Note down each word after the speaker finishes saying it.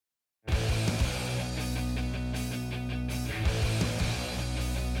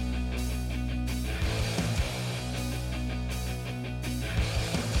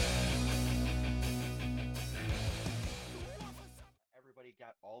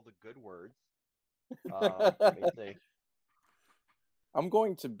all the good words. Let me see. I'm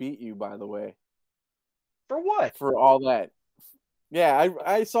going to beat you, by the way, For what? for all that. Yeah,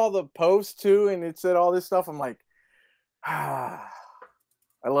 I saw the post too, and it said all this stuff. I'm like, I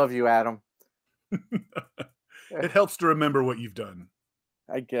love you, Adam. It helps to remember what you've done.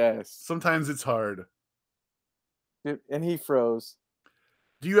 I guess. Sometimes it's hard. And he froze.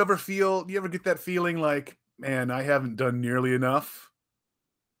 Do you ever get that feeling like, man, I haven't done nearly enough?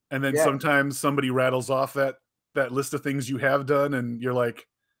 And then sometimes somebody rattles off that list of things you have done, and you're like,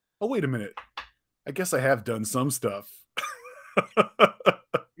 oh, wait a minute. I guess I have done some stuff.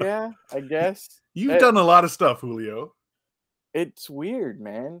 Yeah, I guess. You've done a lot of stuff, Julio. It's weird,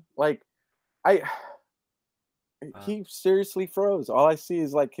 man. Like, he seriously froze. All I see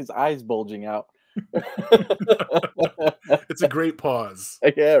is like his eyes bulging out. It's a great pause.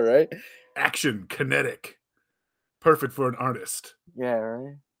 Yeah, right? Action, kinetic. Perfect for an artist. Yeah,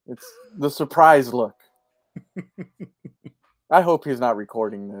 right? It's the surprise look. I hope he's not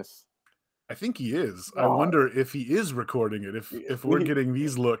recording this. I think he is. Oh. I wonder if he is recording it. If we're getting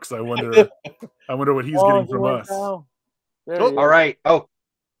these looks, I wonder what he's getting from us. All right. Oh,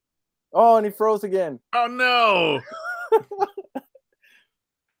 and he froze again. Oh no.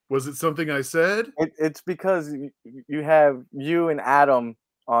 Was it something I said? It's because you have you and Adam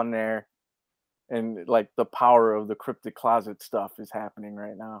on there, and like the power of the cryptic closet stuff is happening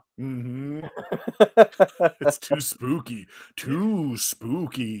right now. Mm-hmm. It's too spooky. Too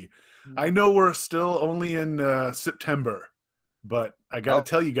spooky. I know we're still only in September, but I got to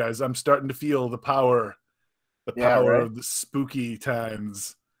tell you guys, I'm starting to feel the power of the spooky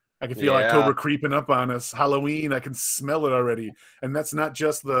times. I can feel October creeping up on us. Halloween, I can smell it already. And that's not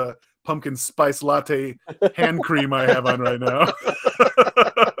just the pumpkin spice latte hand cream I have on right now.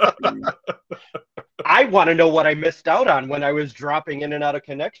 I want to know what I missed out on when I was dropping in and out of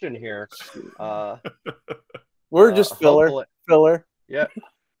connection here. We're just filler. Yeah.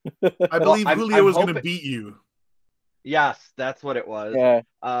 I believe Julio was going to beat you. Yes, that's what it was. Yeah.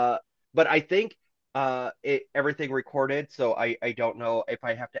 But I think everything recorded, so I don't know if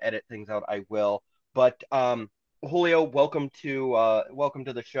I have to edit things out. I will. But Julio, welcome to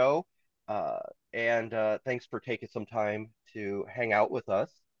the show, and thanks for taking some time to hang out with us.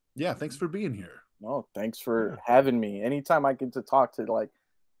 Yeah, thanks for being here. No, thanks for having me. Anytime I get to talk to like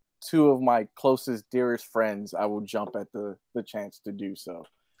two of my closest, dearest friends, I will jump at the chance to do so.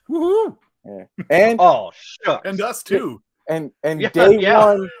 Woohoo! Yeah. And shucks. And us too. And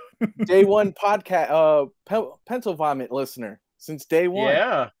day one podcast pencil vomit listener since day one.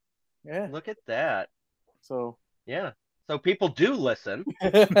 Yeah. Look at that. So so people do listen.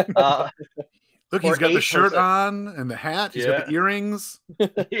 Look, he's got the shirt on and the hat. He's got the earrings.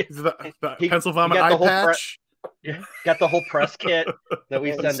 The pencil vomit eye patch. Got the whole press kit that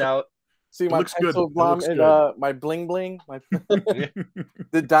we send out. See my pencil vomit, my bling bling,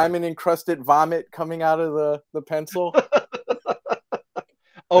 the diamond encrusted vomit coming out of the pencil.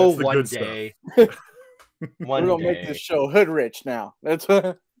 One day. We're gonna make this show hood rich now. That's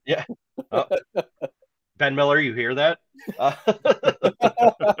yeah. Ben Miller, you hear that?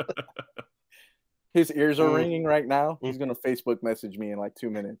 His ears are ringing right now. He's gonna Facebook message me in like 2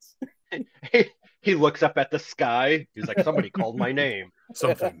 minutes. He looks up at the sky. He's like, somebody called my name.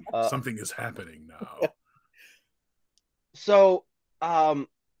 Something is happening now. So,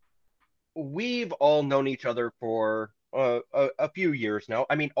 we've all known each other for a few years now.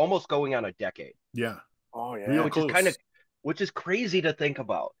 I mean, almost going on a decade. Yeah. Oh yeah. Real close. Which is crazy to think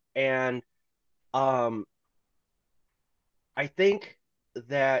about. And I think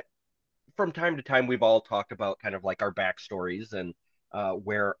that from time to time we've all talked about kind of like our backstories and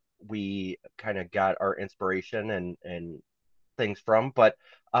where we kind of got our inspiration and things from. But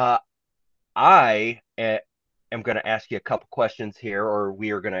I am going to ask you a couple questions here, or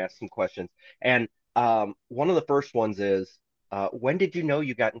we are going to ask some questions. And one of the first ones is, when did you know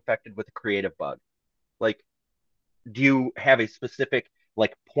you got infected with a creative bug? Like, do you have a specific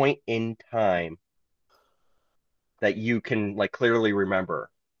like point in time that you can like clearly remember?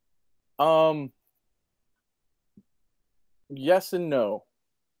 Yes and no.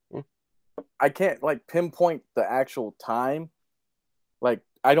 I can't like pinpoint the actual time. Like,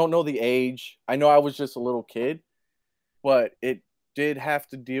 I don't know the age. I know I was just a little kid, but it did have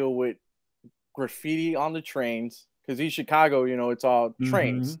to deal with graffiti on the trains. Because in Chicago, it's all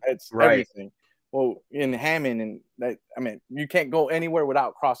trains. It's everything. Well, in Hammond, and that, I mean, you can't go anywhere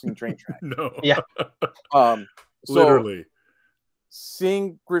without crossing train tracks. No. Yeah. Literally.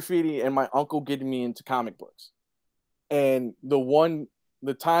 Seeing graffiti and my uncle getting me into comic books. And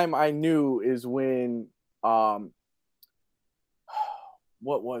the time I knew is when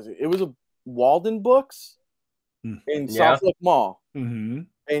what was it? It was a Walden Books in Yeah. South Lake Mall. Mm-hmm.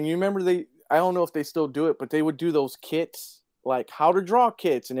 And you remember I don't know if they still do it, but they would do those kits, like how to draw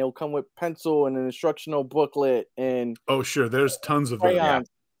kits, and they'll come with pencil and an instructional booklet and Oh, sure. There's tons of those. crayons.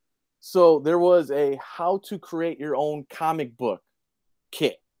 So there was a how to create your own comic book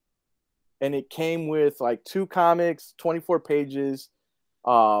kit. And it came with like 2 comics, 24 pages,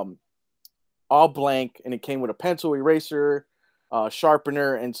 all blank, and it came with a pencil, eraser,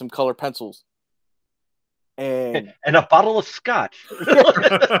 sharpener, and some color pencils. And a bottle of scotch.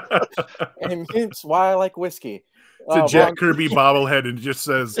 and hence why I like whiskey. It's a Jack Kirby bobblehead, and it just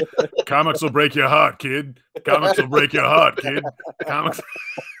says, "Comics will break your heart, kid. Comics will break your heart, kid. Comics."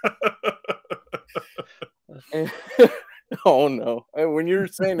 Oh no! When you were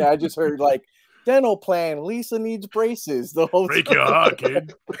saying that, I just heard like dental plan. Lisa needs braces. The whole break your heart,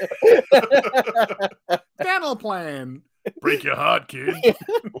 kid. Dental plan. Break your heart, kid.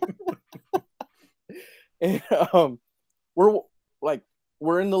 And,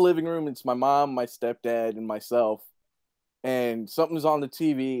 we're in the living room. It's my mom, my stepdad, and myself. And something's on the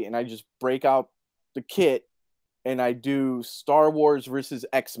TV, and I just break out the kit, and I do Star Wars versus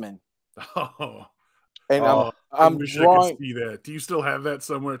X-Men. Oh. And I wish I could see that. Do you still have that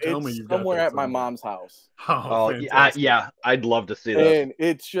somewhere? Tell me you've got somewhere that at my mom's house. Oh, yeah, I'd love to see that. And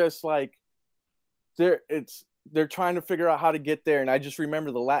it's just like they're trying to figure out how to get there. And I just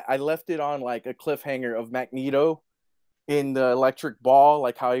remember I left it on like a cliffhanger of Magneto in the electric ball,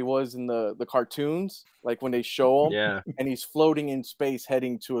 like how he was in the cartoons, like when they show him, Yeah. and he's floating in space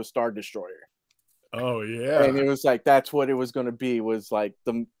heading to a Star Destroyer. Oh yeah. And it was like that's what it was going to be, was like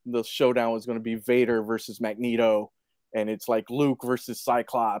the showdown was going to be Vader versus Magneto, and it's like Luke versus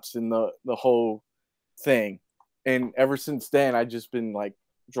Cyclops and the whole thing. And ever since then I just been like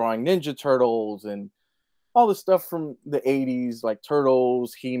drawing Ninja Turtles and all the stuff from the 80s, like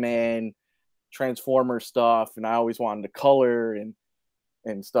Turtles, He-Man, Transformer stuff, and I always wanted to color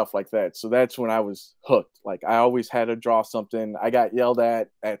and stuff like that. So that's when I was hooked. Like I always had to draw something. I got yelled at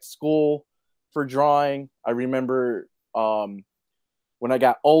school for drawing. I remember when I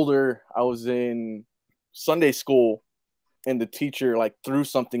got older, I was in Sunday school, and the teacher like threw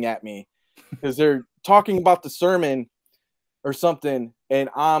something at me because they're talking about the sermon or something, and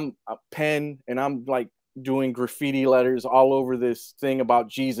I'm a pen and I'm like doing graffiti letters all over this thing about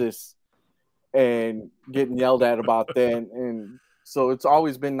Jesus and getting yelled at about that. And so it's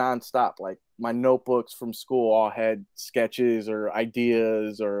always been nonstop. Like my notebooks from school all had sketches or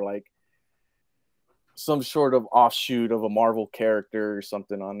ideas or like some sort of offshoot of a Marvel character or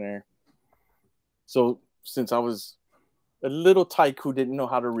something on there. So since I was a little tyke who didn't know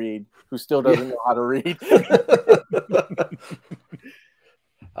how to read, who still doesn't know how to read.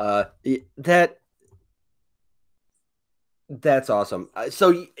 That's awesome.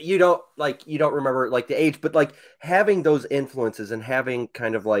 So you don't remember like the age, but like having those influences and having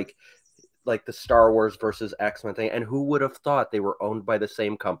kind of like the Star Wars versus X-Men thing, and who would have thought they were owned by the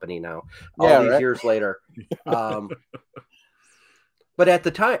same company now, all these years later. But at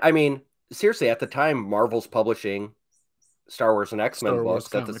the time, I mean, seriously, at the time, Marvel's publishing Star Wars and X-Men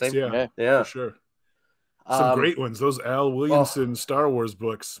books at the same time. Yeah, for sure. Some great ones. Those Al Williamson Star Wars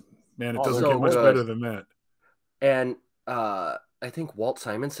books. Man, it doesn't get much better than that. And I think Walt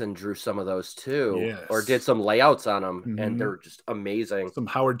Simonson drew some of those too, yes. or did some layouts on them, and they're just amazing. Some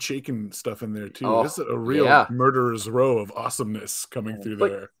Howard Chaykin stuff in there too. This is a real murderer's row of awesomeness coming through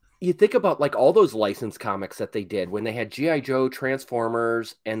there. You think about like all those licensed comics that they did when they had G.I. Joe,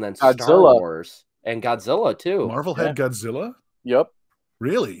 Transformers, and then Godzilla. Star Wars and Godzilla too. Marvel had Godzilla? Yep.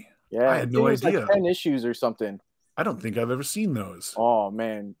 Really? Yeah. I had no idea. Like 10 issues or something. I don't think I've ever seen those. Oh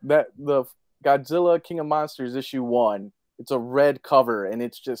man. The Godzilla King of Monsters issue 1. It's a red cover, and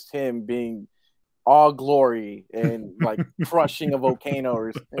it's just him being all glory and like crushing a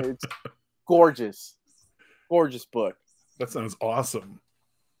volcano. It's gorgeous. Gorgeous book. That sounds awesome.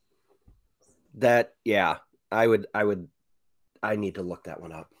 I need to look that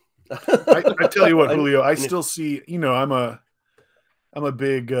one up. I tell you what, Julio, I still see, I'm a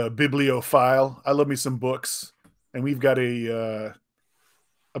big bibliophile. I love me some books, and we've got a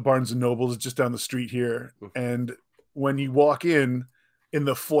Barnes and Noble just down the street here. And when you walk in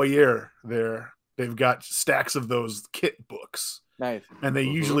the foyer there, they've got stacks of those kit books. Nice. And they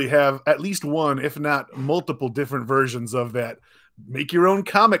usually have at least one, if not multiple different versions of that make your own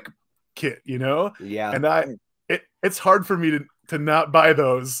comic kit, Yeah. And it's hard for me to not buy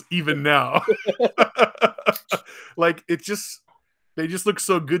those even now. Like they just look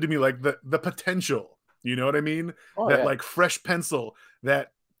so good to me, like the potential, you know what I mean? Like fresh pencil,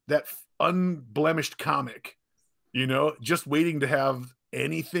 that unblemished comic, just waiting to have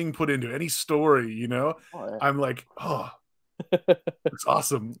anything put into any story, you know, Oh, yeah. I'm like, oh, it's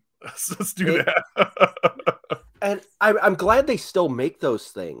awesome. Let's do that. And I'm glad they still make those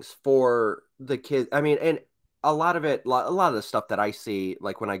things for the kids. I mean, and a lot of the stuff that I see,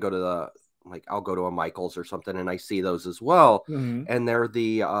 like when I go to I'll go to a Michael's or something, and I see those as well. Mhm. And they're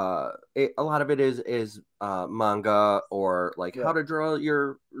a lot of it is manga, or like how to draw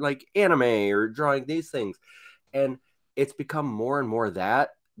your like anime or drawing these things, and it's become more and more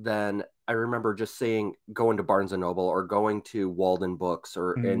that than I remember just saying going to Barnes and Noble or going to Walden Books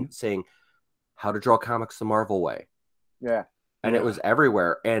and saying how to draw comics the Marvel way. Yeah. And it was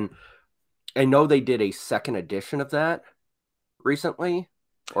everywhere. And I know they did a second edition of that recently.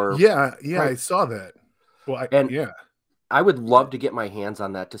 Or yeah, I saw that. Well, I would love to get my hands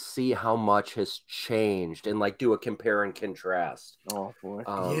on that to see how much has changed and like do a compare and contrast. Oh boy.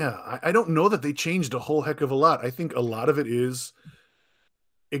 I don't know that they changed a whole heck of a lot. I think a lot of it is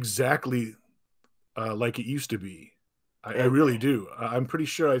exactly like it used to be. I really do. I'm pretty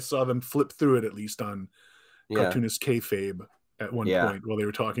sure I saw them flip through it at least on Cartoonist Kayfabe at one point while they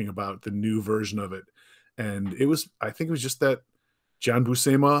were talking about the new version of it. And I think it was just that John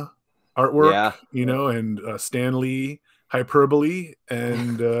Buscema artwork, you know, and Stan Lee hyperbole,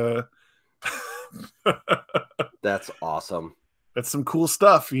 and that's awesome. That's some cool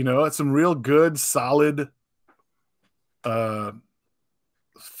stuff, you know. It's some real good, solid,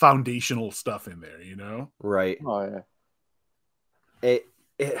 foundational stuff in there, you know. Right. Oh yeah.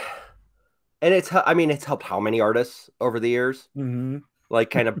 And it's helped how many artists over the years,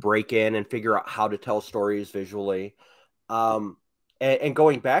 like kind of break in and figure out how to tell stories visually. And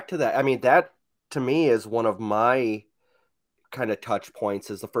going back to that, I mean, that to me is one of my kind of touch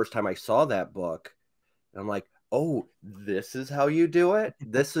points. Is the first time I saw that book, and I'm like, oh, this is how you do it.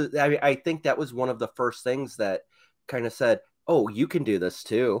 I think that was one of the first things that kind of said, oh, you can do this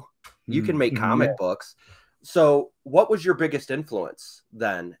too. You can make comic books. So what was your biggest influence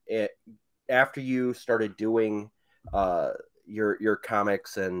then after you started doing your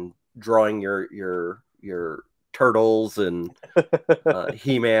comics and drawing your Turtles and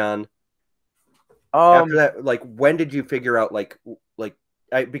He-Man? After that, like, when did you figure out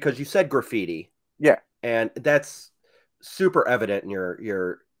because you said graffiti, and that's super evident in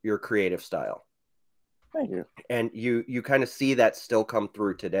your creative style. Thank you. And you kind of see that still come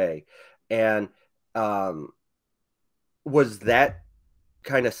through today. And was that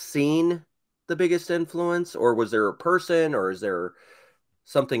kind of scene the biggest influence, or was there a person, or is there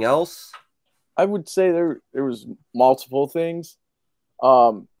something else? I would say there was multiple things.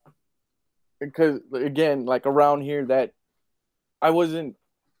 Because again, like around here, that I wasn't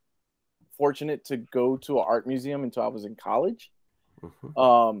fortunate to go to an art museum until I was in college.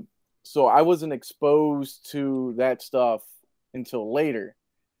 So I wasn't exposed to that stuff until later.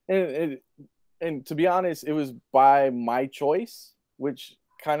 And to be honest, it was by my choice, which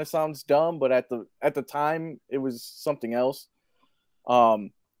kind of sounds dumb, but at the time it was something else.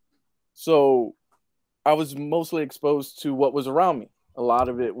 So I was mostly exposed to what was around me. A lot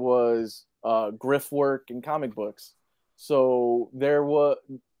of it was griff work and comic books. So there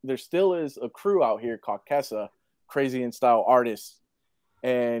still is a crew out here called Kessa, Crazy in Style Artists,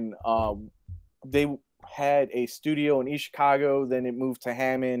 and they had a studio in East Chicago. Then it moved to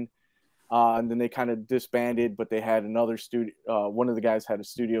Hammond, and then they kind of disbanded. But they had another studio. One of the guys had a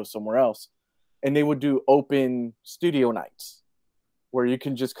studio somewhere else, and they would do open studio nights where you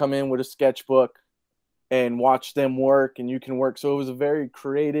can just come in with a sketchbook and watch them work, and you can work. So it was a very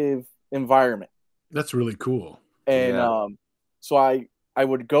creative environment. That's really cool. And so I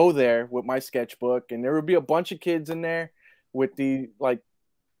would go there with my sketchbook, and there would be a bunch of kids in there with the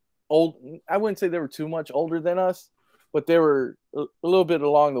old. I wouldn't say they were too much older than us, but they were a little bit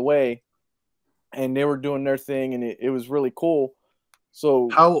along the way, and they were doing their thing, and it was really cool. So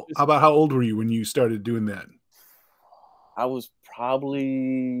how old were you when you started doing that? I was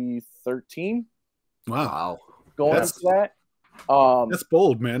probably 13. Wow. Going into that. That's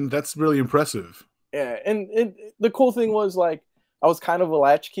bold, man. That's really impressive. Yeah, and the cool thing was, like, I was kind of a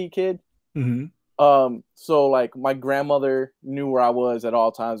latchkey kid. So like my grandmother knew where I was at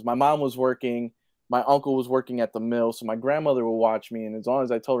all times. My mom was working. My uncle was working at the mill. So my grandmother would watch me. And as long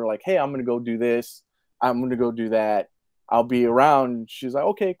as I told her, like, hey, I'm going to go do this, I'm going to go do that, I'll be around. She's like,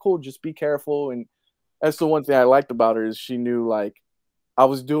 okay, cool. Just be careful. And that's the one thing I liked about her, is she knew, like,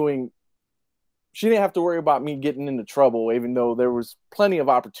 she didn't have to worry about me getting into trouble, even though there was plenty of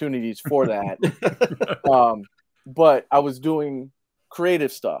opportunities for that. But I was doing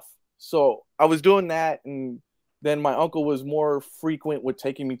creative stuff. So I was doing that. And then my uncle was more frequent with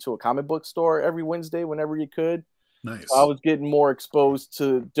taking me to a comic book store every Wednesday whenever he could. Nice. So I was getting more exposed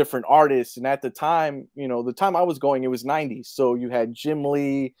to different artists. And at the time, you know, the time I was going, it was 90s. So you had Jim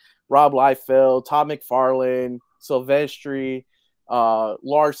Lee, Rob Liefeld, Todd McFarlane, Silvestri,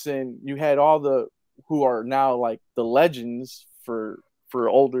 Larson. You had all the who are now like the legends for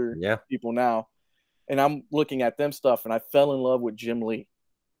older people now. And I'm looking at them stuff, and I fell in love with Jim Lee.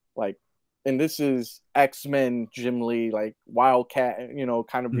 Like, and this is X-Men Jim Lee, like Wildcat, you know,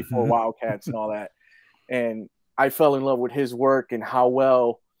 kind of before Wildcats and all that. And I fell in love with his work and how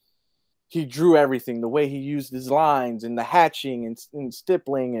well he drew everything, the way he used his lines and the hatching and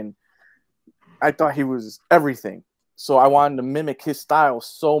stippling. And I thought he was everything. So I wanted to mimic his style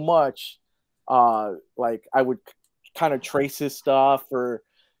so much. Like I would kind of trace his stuff or,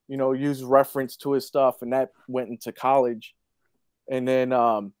 you know, use reference to his stuff. And that went into college. And then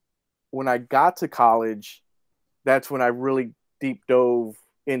when I got to college, that's when I really deep dove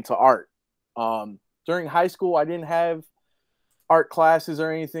into art. During high school, I didn't have art classes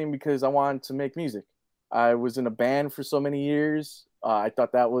or anything because I wanted to make music. I was in a band for so many years. I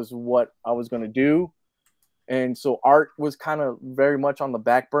thought that was what I was going to do. And so art was kind of very much on the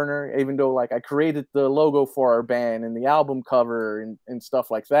back burner, even though like I created the logo for our band and the album cover and stuff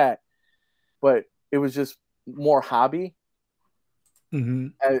like that. But it was just more hobby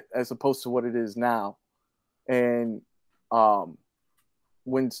as opposed to what it is now. And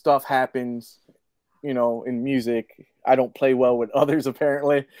when stuff happens, you know, in music, I don't play well with others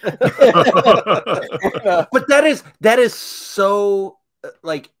apparently. But that is so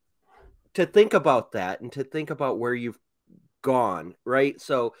like to think about that and to think about where you've gone, right?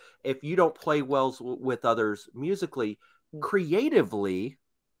 So if you don't play well with others musically, creatively,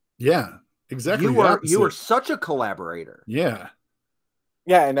 yeah, exactly. You are such a collaborator. Yeah.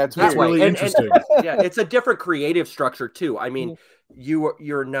 Yeah, and that's really interesting. Yeah, it's a different creative structure too. I mean,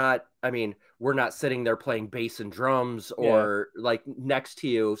 you're not. I mean, we're not sitting there playing bass and drums or like next to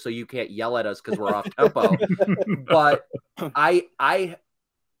you, so you can't yell at us because we're off tempo. But I,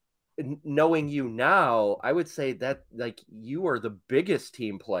 knowing you now, I would say that like you are the biggest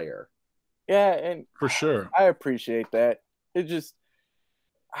team player. Yeah, and for sure, I appreciate that. It just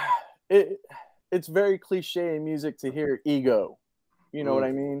it's very cliche in music to hear ego. You know what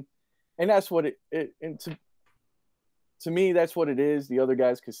I mean? And that's what and to me, that's what it is. The other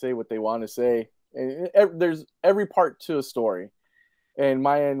guys could say what they want to say. And there's every part to a story. And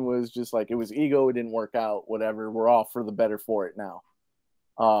my end was just like, it was ego. It didn't work out, whatever. We're all for the better for it now.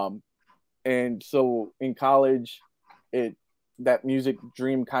 And so in college, that music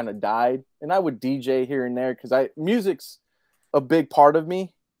dream kind of died. And I would DJ here and there because music's a big part of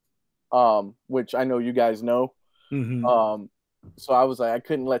me, which I know you guys know. So I was like, I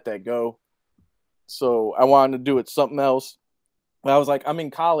couldn't let that go. So I wanted to do it something else. But I was like, I'm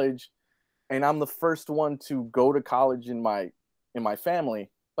in college and I'm the first one to go to college in my family.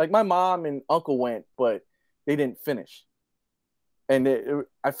 Like my mom and uncle went, but they didn't finish. And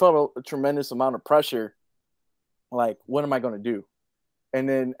I felt a tremendous amount of pressure. Like, what am I going to do? And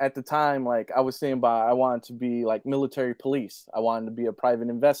then at the time, like I was saying, I wanted to be like military police. I wanted to be a private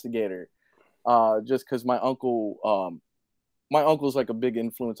investigator. Just because my uncle's like a big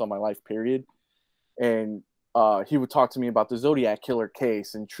influence on my life, period. And he would talk to me about the Zodiac killer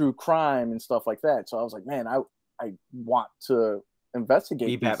case and true crime and stuff like that. So I was like, man, I want to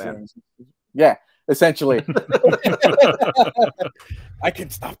investigate these things. Yeah, essentially. I can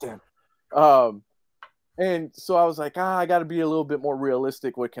stop them. And so I was like, I got to be a little bit more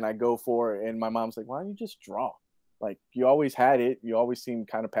realistic. What can I go for? And my mom's like, why don't you just draw? Like, you always had it. You always seemed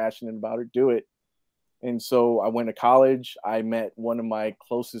kind of passionate about it. Do it. And so I went to college. I met one of my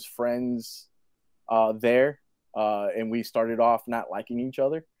closest friends there. And we started off not liking each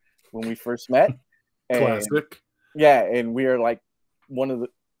other when we first met. And, classic. Yeah. And we are like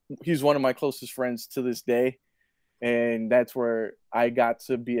he's one of my closest friends to this day. And that's where I got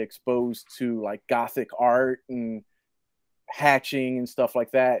to be exposed to like Gothic art and hatching and stuff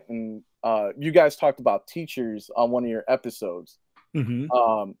like that. And you guys talked about teachers on one of your episodes.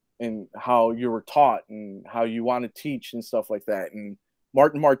 And how you were taught and how you want to teach and stuff like that. And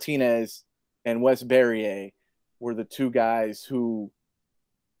Martin Martinez and Wes Barrier were the two guys who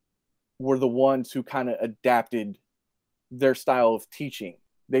were the ones who kind of adapted their style of teaching.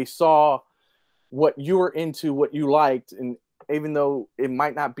 They saw what you were into, what you liked, and even though it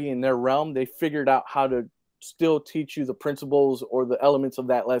might not be in their realm, they figured out how to still teach you the principles or the elements of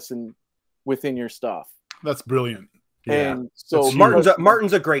that lesson within your stuff. That's brilliant. Yeah. And so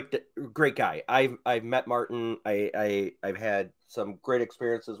Martin's a great guy. I've met Martin. I've had some great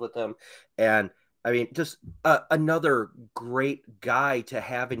experiences with him, and I mean, just another great guy to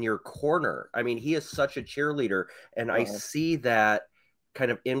have in your corner. I mean, he is such a cheerleader, and I see that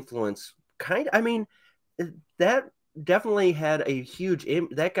kind of influence. I mean, that definitely had a huge.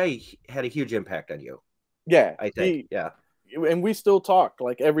 That guy had a huge impact on you. Yeah, I think. Yeah, and we still talk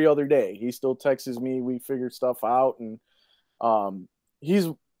like every other day. He still texts me. We figure stuff out, and he's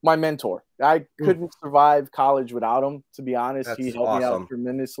my mentor. I couldn't survive college without him. To be honest, he that's helped me out awesome.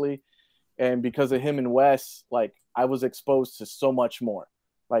 tremendously. And because of him and Wes, like I was exposed to so much more.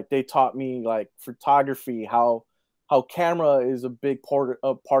 Like they taught me like photography, how camera is a big part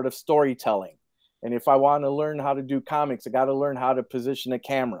of storytelling. And if I want to learn how to do comics, I got to learn how to position a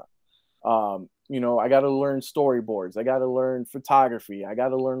camera. You know, I got to learn storyboards. I got to learn photography. I got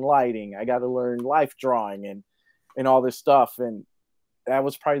to learn lighting. I got to learn life drawing and all this stuff. And that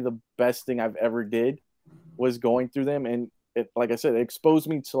was probably the best thing I've ever did, was going through them. And it, like I said, it exposed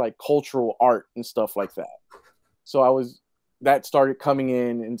me to like cultural art and stuff like that. So that started coming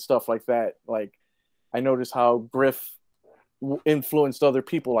in and stuff like that. Like I noticed how Griff influenced other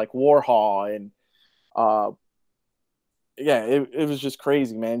people like Warhol, and yeah, it was just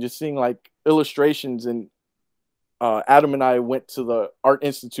crazy, man. Just seeing like illustrations, and Adam and I went to the Art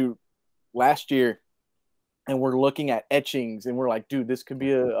Institute last year, and we're looking at etchings, and we're like, dude, this could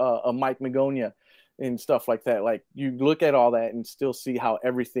be a Mike Magonia and stuff like that. Like you look at all that and still see how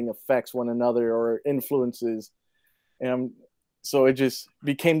everything affects one another or influences. And so it just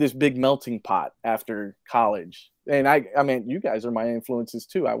became this big melting pot after college. And I mean, you guys are my influences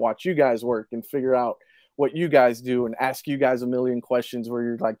too. I watch you guys work and figure out what you guys do and ask you guys a million questions where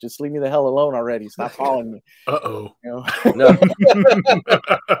you're like, just leave me the hell alone already. Stop following me. Uh-oh. You know? No.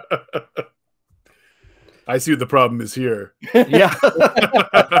 I see what the problem is here. Yeah.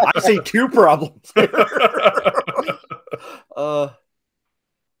 I see two problems here.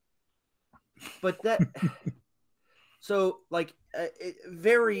 But that, so like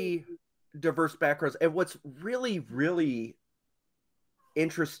very diverse backgrounds. And what's really, really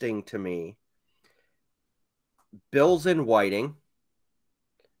interesting to me, Bill's in Whiting,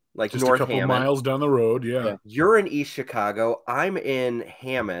 like just North a couple Hammond. miles down the road. Yeah. You're in East Chicago. I'm in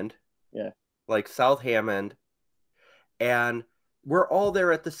Hammond. Yeah. Like South Hammond. And we're all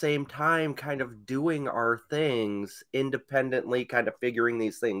there at the same time, kind of doing our things independently, kind of figuring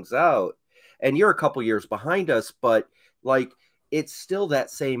these things out. And you're a couple years behind us, but like it's still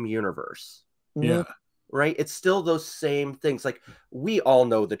that same universe. Yeah. Right? It's still those same things. Like we all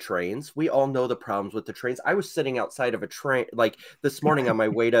know the trains. We all know the problems with the trains. I was sitting outside of a train, like this morning on my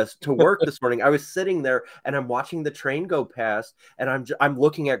way to work this morning. I was sitting there and I'm watching the train go past, and I'm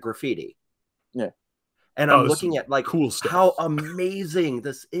looking at graffiti. Yeah. And I'm looking at like cool stuff. How amazing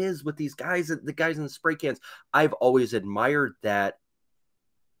this is with these guys, the guys in the spray cans. I've always admired that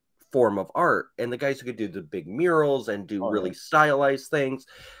form of art, and the guys who could do the big murals and do really stylized things.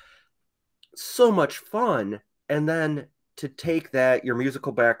 So much fun. And then to take that, your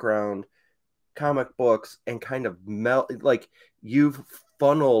musical background, comic books, and kind of melt, like you've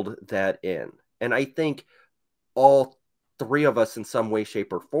funneled that in. And I think all three of us in some way,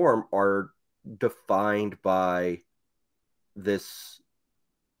 shape, or form are defined by this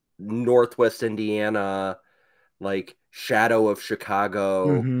Northwest Indiana, like shadow of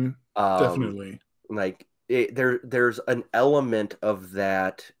Chicago. Definitely. Like there's an element of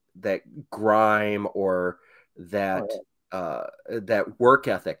that grime or that that work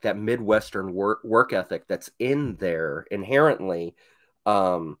ethic, that Midwestern work ethic that's in there inherently.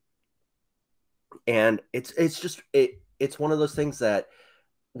 And it's just it's one of those things that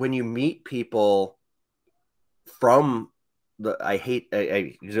when you meet people from the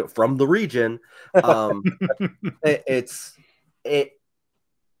from the region,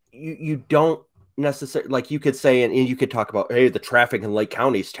 you don't necessarily, like you could say, and you could talk about, hey, the traffic in Lake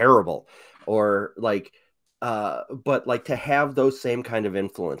County is terrible, or like but like to have those same kind of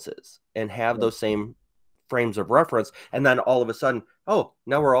influences and have those same frames of reference, and then all of a sudden, oh,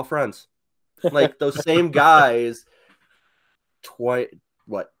 now we're all friends. Like those same guys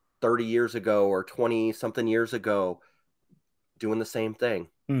 30 years ago or 20 something years ago doing the same thing,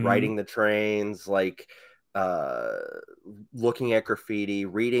 riding the trains, like looking at graffiti,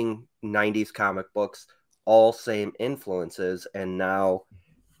 reading 90s comic books, all same influences, and now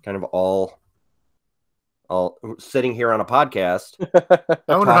kind of all sitting here on a podcast.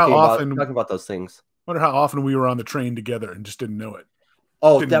 I wonder how often talking about those things. I wonder how often we were on the train together and just didn't know it.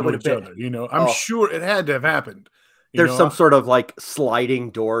 That would have been other, you know. I'm sure it had to have happened. There's some sort of like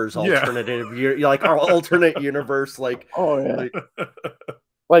sliding doors alternative, like our alternate universe. Like, I'm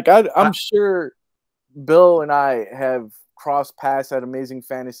sure Bill and I have crossed paths at Amazing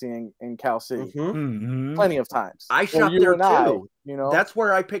Fantasy in Cal City plenty of times. I shopped there too. You know, that's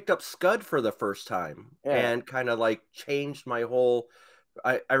where I picked up Scud for the first time and kind of like changed my whole.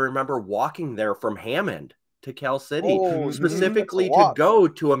 I remember walking there from Hammond to Cal City specifically to go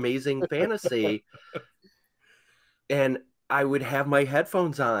to Amazing Fantasy, and I would have my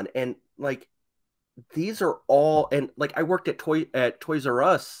headphones on and like. These are all, and like I worked at Toys R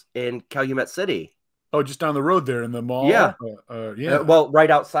Us in Calumet City. Oh, just down the road there in the mall. Yeah, yeah. Well, right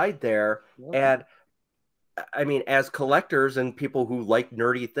outside there, and I mean, as collectors and people who like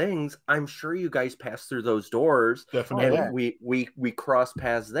nerdy things, I'm sure you guys pass through those doors. Definitely, and we cross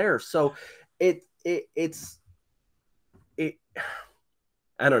paths there. So it's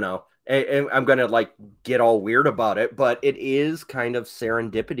I don't know. I'm gonna like get all weird about it, but it is kind of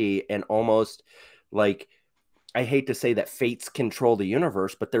serendipity and almost like, I hate to say that fates control the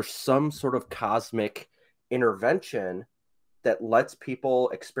universe, but there's some sort of cosmic intervention that lets people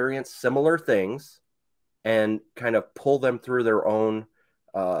experience similar things and kind of pull them through their own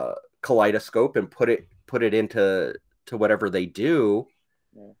kaleidoscope and put it into whatever they do.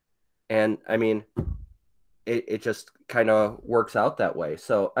 Yeah. And I mean, it just kind of works out that way.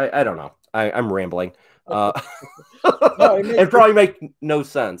 So I don't know. I'm rambling. No, it probably make no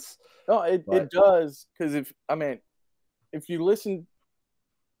sense. No, it does, because if you listen,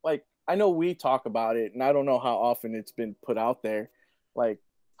 like, I know we talk about it, and I don't know how often it's been put out there, like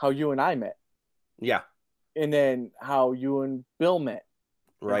how you and I met. Yeah. And then how you and Bill met.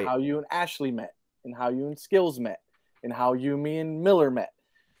 Right. And how you and Ashley met. And how you and Skills met. And how me and Miller met.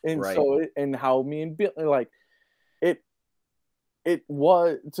 And so, and how me and Bill, like, it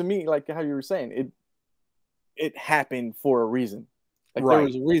was, to me, like how you were saying, it happened for a reason. Like there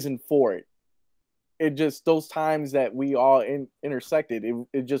was a reason for it. It just, those times that we all intersected,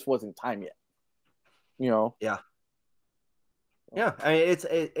 it just wasn't time yet. You know? Yeah. Yeah. I mean,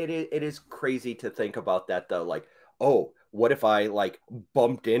 it is crazy to think about that though. Like, oh, what if I like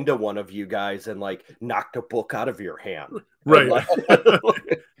bumped into one of you guys and like knocked a book out of your hand? Right.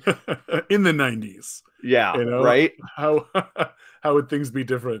 In the 90s. Yeah. You know? Right. How would things be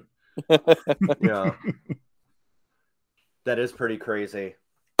different? Yeah. That is pretty crazy.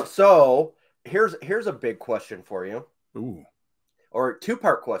 So here's a big question for you. Ooh. Or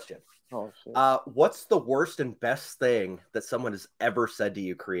two-part question. Oh, shit. What's the worst and best thing that someone has ever said to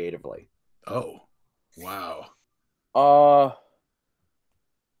you creatively? Oh, wow.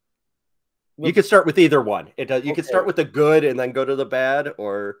 You could start with either one. You could start with the good and then go to the bad,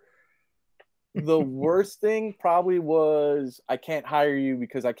 or the worst thing probably was, I can't hire you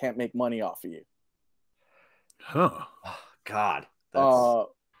because I can't make money off of you. Huh. Oh, God.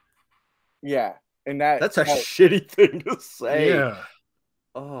 Yeah. And that's a shitty thing to say. Yeah.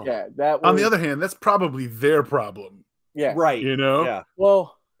 Oh. Yeah. That was, on the other hand, that's probably their problem. Yeah. Right. You know? Yeah.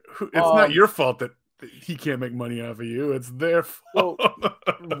 Well, it's not your fault that he can't make money off of you. It's their fault.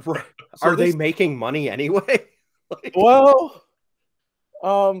 So are they making money anyway? Like, well,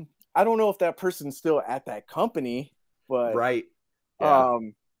 I don't know if that person's still at that company, but right. Yeah.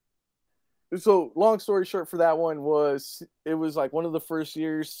 So long story short for that one was, it was like one of the first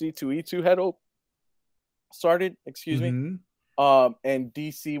years C2E2 had started, excuse me. And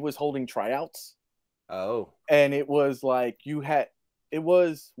DC was holding tryouts. Oh. And it was like it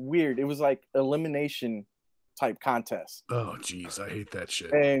was weird. It was like elimination type contest. Oh, geez. I hate that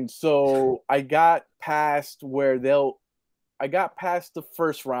shit. And so I got past I got past the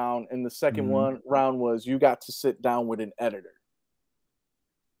first round, and the second round was you got to sit down with an editor.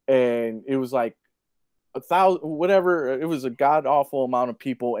 And it was like 1,000, whatever. It was a god awful amount of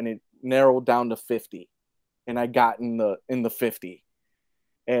people, and it narrowed down to 50. And I got in the 50.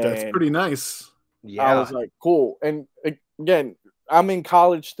 And that's pretty nice. Yeah. I was like, cool. And again, I'm in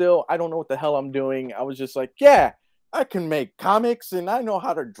college still. I don't know what the hell I'm doing. I was just like, yeah, I can make comics and I know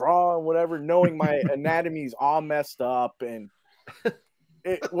how to draw and whatever, knowing my anatomy's all messed up and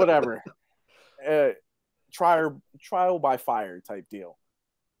whatever. Trial by fire type deal.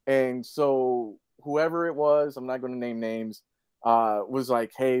 And so whoever it was, I'm not going to name names, was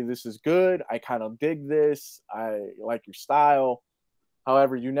like, hey, this is good. I kind of dig this. I like your style.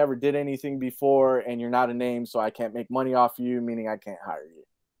 However, you never did anything before and you're not a name, so I can't make money off you, meaning I can't hire you.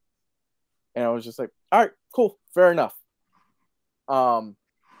 And I was just like, all right, cool, fair enough.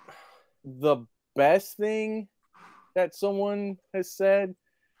 The best thing that someone has said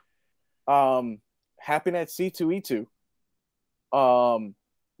happened at C2E2.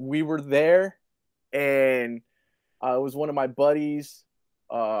 We were there, and it was one of my buddies.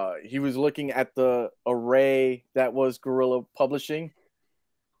 He was looking at the array that was Guerrilla Publishing.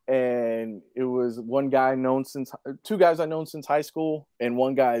 And and it was two guys I known since high school, and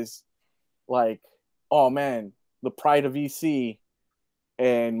one guy's like, oh man, the pride of EC,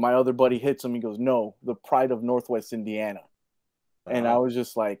 and my other buddy hits him. He goes, no, the pride of Northwest Indiana, and I was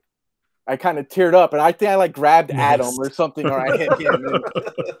just like, I kind of teared up, and I think I like grabbed Adam or something, or I hit him. And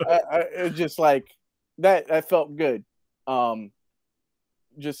it was just like that felt good.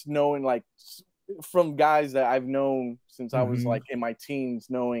 Just knowing, like, from guys that I've known since I was like in my teens,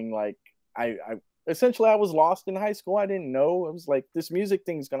 knowing like I essentially I was lost in high school. I didn't know. It was like, this music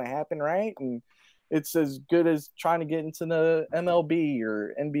thing's gonna happen, right? And it's as good as trying to get into the MLB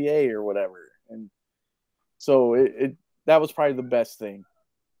or NBA or whatever. And so that was probably the best thing.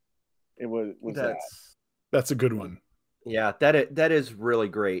 It was that's a good one. Yeah, that is really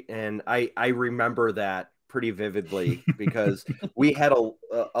great, and I remember that pretty vividly because we had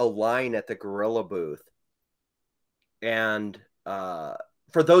a line at the Gorilla booth, and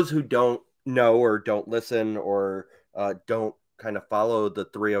for those who don't know or don't listen or don't kind of follow the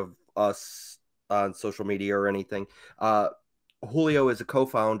three of us on social media or anything, Julio is a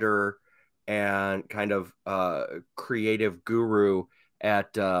co-founder and kind of creative guru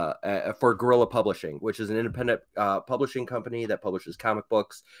for Gorilla Publishing, which is an independent publishing company that publishes comic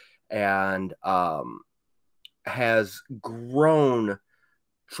books and has grown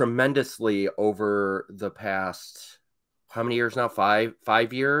tremendously over the past, how many years now? 5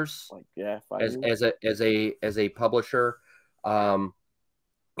 years. Like, yeah, 5 years. As a publisher, and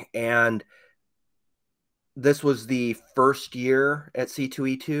this was the first year at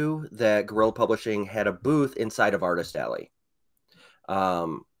C2E2 that Gorilla Publishing had a booth inside of Artist Alley.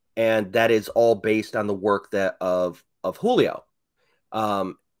 And that is all based on the work of Julio.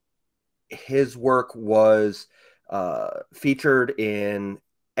 His work was featured in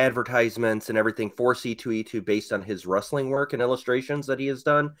advertisements and everything for C2E2 based on his wrestling work and illustrations that he has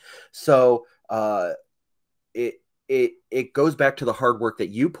done. So it goes back to the hard work that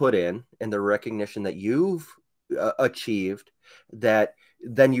you put in and the recognition that you've achieved, that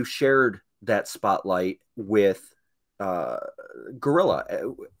then you shared that spotlight with Gorilla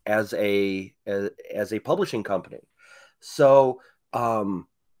as a publishing company. So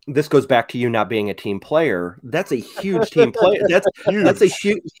this goes back to you not being a team player. That's a huge team player. That's a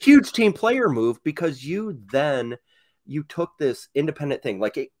huge team player move, because you took this independent thing.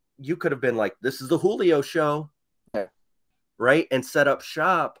 Like, you could have been like, this is the Julio show, right? And set up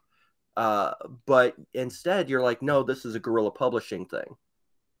shop. But instead you're like, no, this is a Gorilla Publishing thing.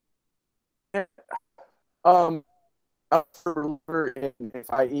 If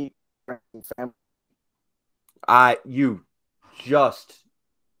I eat family. You just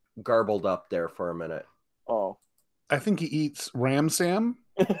garbled up there for a minute. Oh, I think he eats Ram Sam.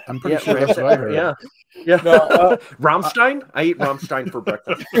 I'm pretty sure that's what I heard. Yeah. No, Rammstein? I eat Rammstein for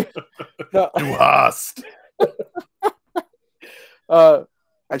breakfast. Du hast. I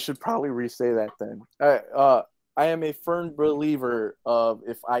should probably re-say that then. I am a firm believer of,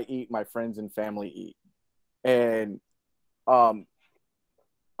 if I eat, my friends and family eat. And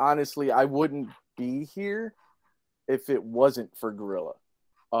honestly, I wouldn't be here if it wasn't for Gorilla.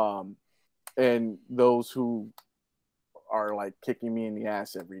 And those who are like kicking me in the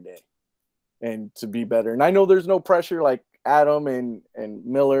ass every day and to be better. And I know there's no pressure, like Adam and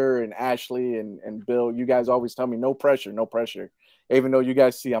Miller and Ashley and Bill. You guys always tell me no pressure, no pressure. Even though you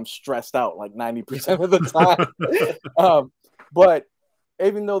guys see I'm stressed out like 90% of the time. But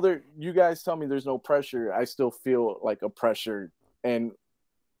even though you guys tell me there's no pressure, I still feel like a pressure. And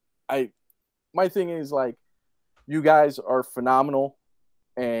my thing is, like, you guys are phenomenal,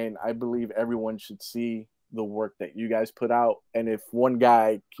 and I believe everyone should see the work that you guys put out. And if one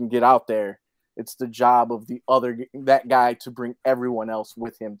guy can get out there, it's the job of that guy to bring everyone else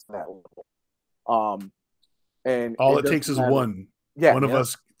with him to that level. And all it takes is one of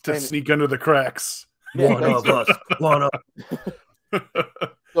us to sneak under the cracks. One of us.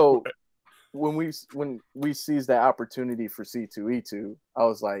 So when we seized that opportunity for C2E2, I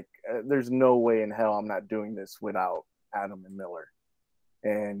was like, there's no way in hell I'm not doing this without Adam and Miller.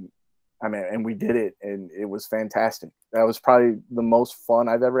 And I mean, and we did it, and it was fantastic. That was probably the most fun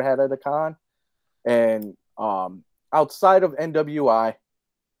I've ever had at a con. And outside of NWI,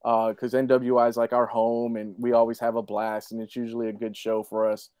 because NWI is like our home, and we always have a blast, and it's usually a good show for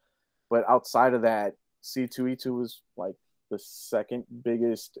us. But outside of that, C2E2 was like the second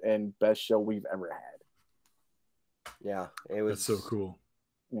biggest and best show we've ever had. Yeah, it was. That's so cool.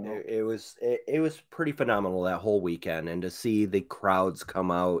 You know? It was pretty phenomenal that whole weekend, and to see the crowds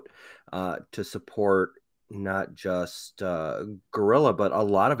come out to support not just Gorilla, but a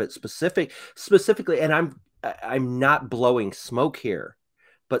lot of it specifically. And I'm not blowing smoke here,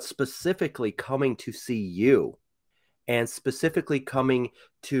 but specifically coming to see you and specifically coming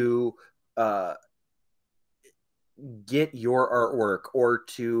to get your artwork or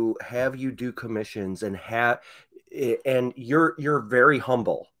to have you do commissions and you're very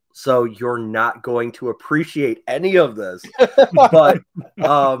humble. So you're not going to appreciate any of this, but,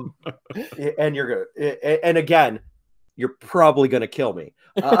 and you're good. And again, you're probably going to kill me.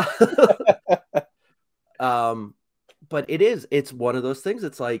 But it's one of those things.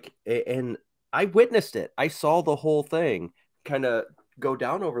 It's like, and I witnessed it. I saw the whole thing kind of go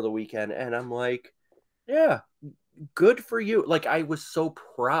down over the weekend. And I'm like, yeah, good for you. Like, I was so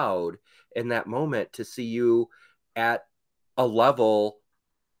proud in that moment to see you at a level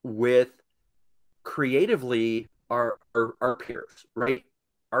with creatively our peers, right?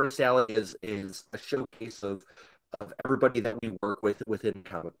 Artist Alley is a showcase of everybody that we work with within the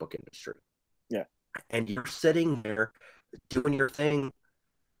comic book industry. Yeah. And you're sitting there doing your thing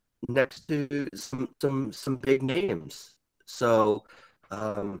next to some big names. So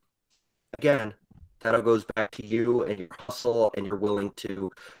again, that all goes back to you and your hustle, and you're willing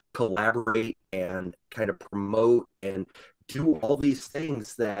to collaborate and kind of promote and do all these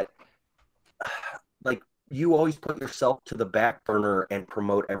things that, like, you always put yourself to the back burner and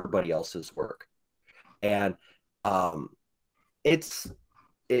promote everybody else's work. And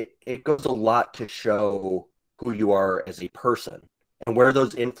it goes a lot to show who you are as a person and where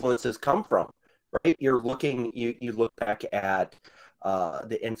those influences come from, right? You look back at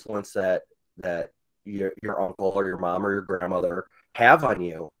the influence that your uncle or your mom or your grandmother have on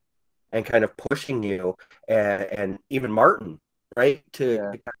you, and kind of pushing you, and even Martin, right,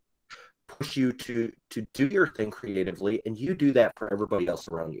 to push you to do your thing creatively, and you do that for everybody else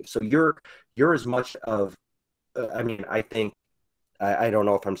around you. So you're as much of, I mean, I think, I don't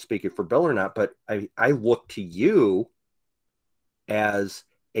know if I'm speaking for Bill or not, but I look to you as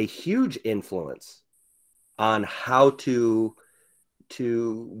a huge influence on how to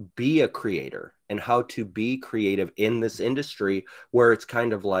be a creator and how to be creative in this industry, where it's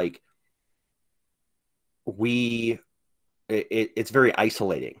kind of like it's very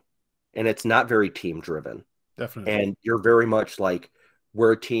isolating and it's not very team driven. Definitely. And you're very much like,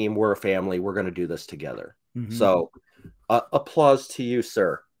 we're a team, we're a family, we're going to do this together. Mm-hmm. So applause to you,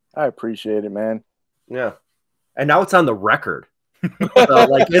 sir. I appreciate it, man. Yeah. And now it's on the record. So,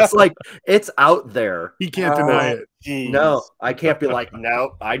 it's out there. He can't deny it. Geez. No, I can't be like,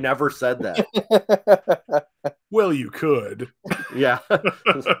 no, I never said that. Well, you could. Yeah.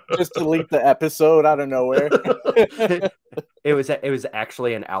 Just delete the episode out of nowhere. It was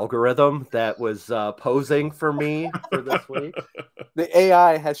actually an algorithm that was posing for me for this week. The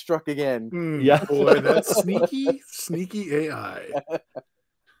AI has struck again. Yeah. Boy, that's sneaky AI.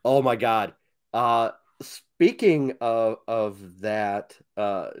 Oh my God. Speaking of that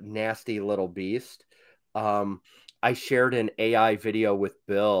nasty little beast, I shared an AI video with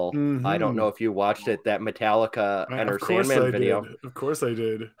Bill. Mm-hmm. I don't know if you watched it, that Metallica Enter Sandman video. Of course I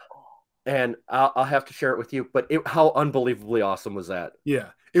did. And I'll have to share it with you. But how unbelievably awesome was that? Yeah.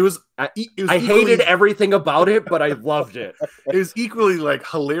 It was I hated everything about it, but I loved it. It was equally like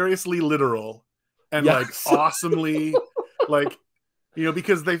hilariously literal and like awesomely like, you know,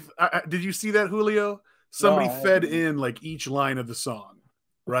 because did you see that, Julio? Somebody fed in like each line of the song,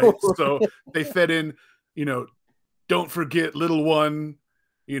 right? So they fed in, you know, don't forget little one,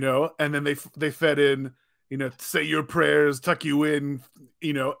 you know, and then they fed in, you know, say your prayers, tuck you in,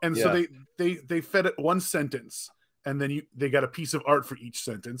 you know, and so they fed it one sentence, and then they got a piece of art for each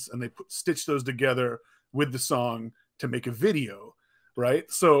sentence, and they stitched those together with the song to make a video,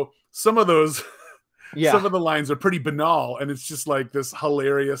 right? So some of those, some of the lines are pretty banal, and it's just like this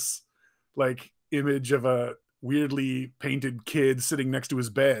hilarious, like, image of a weirdly painted kid sitting next to his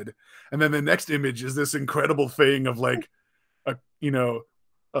bed, and then the next image is this incredible thing of like a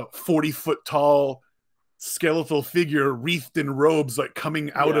 40-foot tall skeletal figure wreathed in robes, like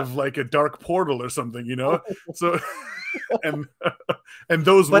coming out of like a dark portal or something, you know. So and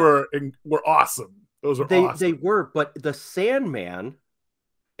those were awesome. Those were awesome. They were, but the Sandman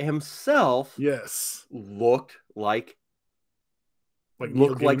himself looked like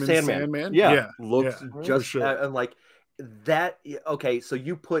Sandman. Yeah. Looks just sure. Like that. Okay, so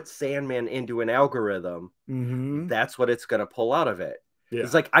you put Sandman into an algorithm, that's what it's going to pull out of it. Yeah.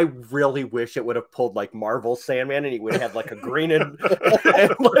 It's like, I really wish it would have pulled like Marvel Sandman, and he would have like a green and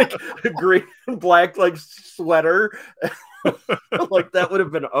like a green and black like sweater. Like, that would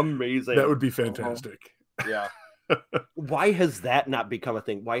have been amazing. That would be fantastic. Yeah. Why has that not become a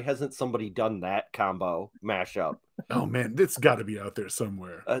thing? Why hasn't somebody done that combo mashup? Oh man, it's got to be out there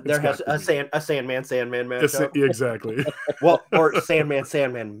somewhere. There It's has got to be. a Sandman mashup. Exactly. Well, or Sandman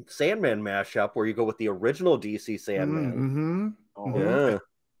mashup where you go with the original DC Sandman. Mm-hmm. Oh, Yeah.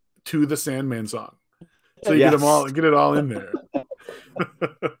 To the Sandman song. So you get it all in there.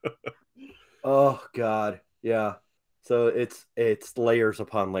 Oh God. Yeah. So it's layers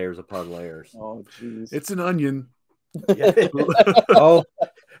upon layers upon layers. Oh jeez. It's an onion. Yeah. Oh,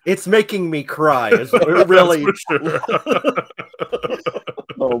 it's making me cry. Is really. That's for sure.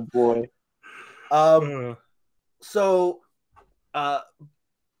 Oh boy. So,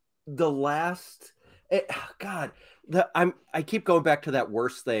 the last, God, I keep going back to that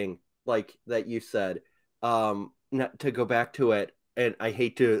worst thing, like that you said, not to go back to it, and I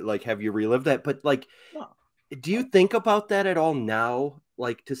hate to like have you relive that, but like, do you think about that at all now?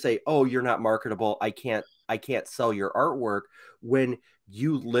 Like to say, oh, you're not marketable. I can't sell your artwork when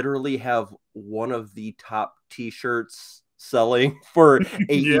you literally have one of the top t-shirts selling for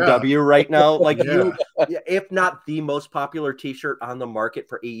AEW right now. Like you, if not the most popular t-shirt on the market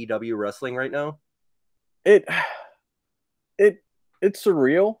for AEW wrestling right now. It's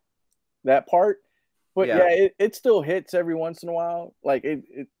surreal, that part. But it still hits every once in a while. Like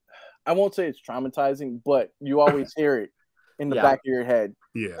it I won't say it's traumatizing, but you always hear it in the back of your head.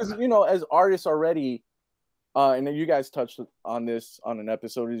 Yeah. Because, you know, as artists already, and then you guys touched on this on an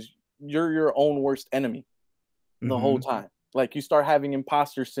episode, is you're your own worst enemy the whole time. Like you start having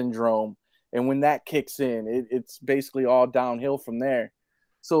imposter syndrome, and when that kicks in, it's basically all downhill from there.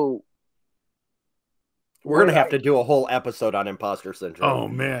 So we're gonna have to do a whole episode on imposter syndrome. Oh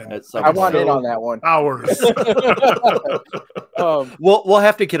man, I want in on that one. Hours. We'll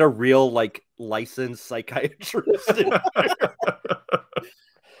have to get a real like licensed psychiatrist.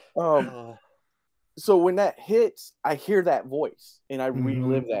 So when that hits, I hear that voice and I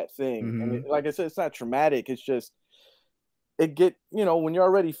relive that thing. And like I said, it's not traumatic. It's just when you're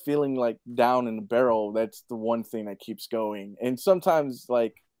already feeling like down in the barrel, that's the one thing that keeps going. And sometimes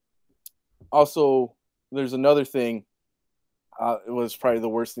like also there's another thing. It was probably the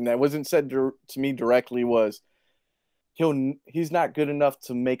worst thing that wasn't said to me directly was he's not good enough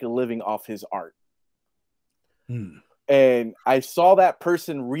to make a living off his art. And I saw that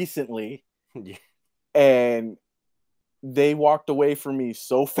person recently and they walked away from me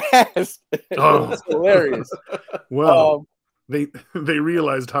so fast. It was hilarious. Well, they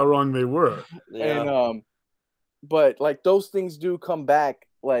realized how wrong they were. And but like those things do come back,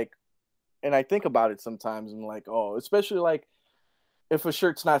 like, and I think about it sometimes and like, oh, especially like if a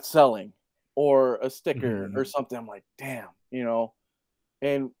shirt's not selling or a sticker or something, I'm like, damn,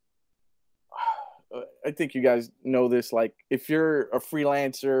 and I think you guys know this, like if you're a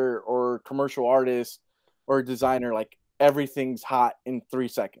freelancer or commercial artist or a designer, like everything's hot in 3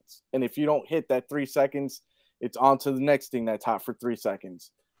 seconds. And if you don't hit that 3 seconds, it's on to the next thing that's hot for 3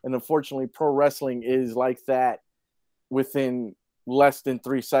 seconds. And unfortunately, pro wrestling is like that within less than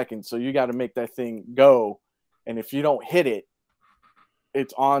 3 seconds. So you got to make that thing go. And if you don't hit it,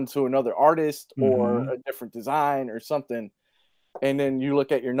 it's on to another artist or a different design or something. And then you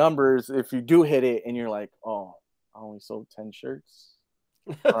look at your numbers. If you do hit it and you're like, oh, I only sold 10 shirts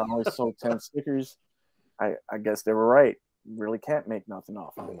or I only sold 10 stickers. I guess they were right. Really can't make nothing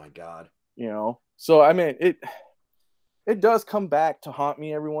off of it. Oh my God. So I mean, it does come back to haunt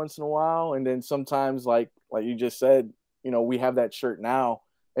me every once in a while. And then sometimes like you just said, we have that shirt now.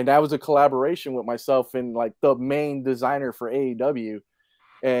 And that was a collaboration with myself and like the main designer for AEW.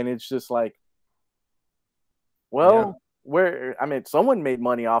 And it's just like, well, someone made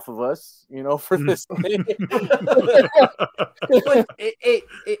money off of us, for this thing. But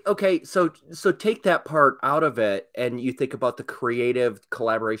okay, so take that part out of it and you think about the creative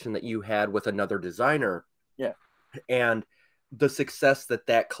collaboration that you had with another designer. Yeah. And the success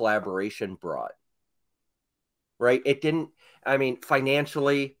that collaboration brought. Right? It didn't,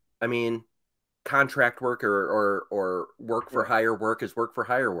 financially, contract work or work for hire work is work for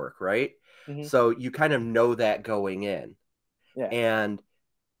hire work, right? So you kind of know that going in. Yeah. And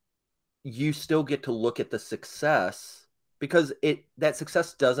you still get to look at the success because that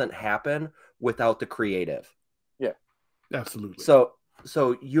success doesn't happen without the creative. Yeah. Absolutely. So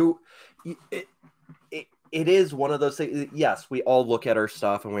it is one of those things. Yes, we all look at our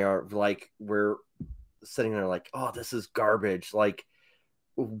stuff and we're sitting there like, oh, this is garbage. Like,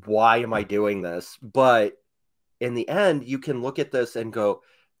 why am I doing this? But in the end, you can look at this and go,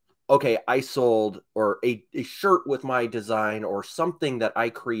 okay, I sold or a shirt with my design or something that I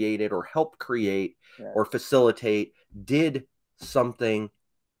created or helped create or facilitate did something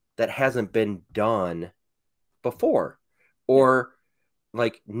that hasn't been done before. Or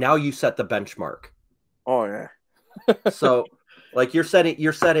like now you set the benchmark. Oh, yeah. So, like you're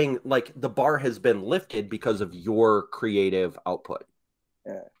setting like the bar has been lifted because of your creative output.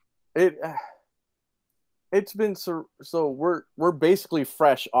 Yeah. It's been so we're basically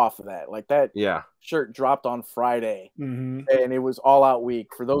fresh off of that. Like that Yeah. shirt dropped on Friday, Mm-hmm. and it was All Out Week.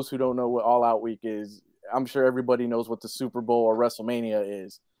 For those who don't know what All Out Week is, I'm sure everybody knows what the Super Bowl or WrestleMania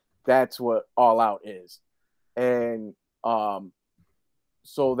is. That's what All Out is. And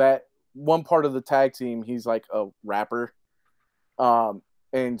so that one part of the tag team, he's like a rapper.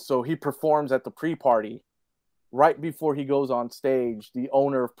 And so he performs at the pre-party. Right before he goes on stage, the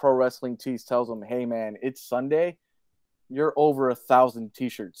owner of Pro Wrestling Tees tells him, "Hey man, it's Sunday. You're over 1,000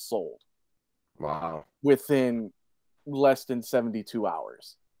 t-shirts sold." Wow. Within less than 72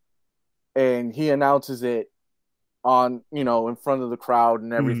 hours. And he announces it on, in front of the crowd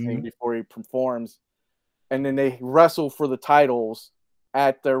and everything before he performs. And then they wrestle for the titles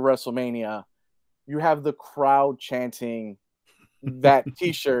at their WrestleMania. You have the crowd chanting that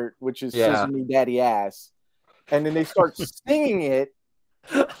t-shirt, which is Yeah. Scissor Me Daddy Ass. And then they start singing it.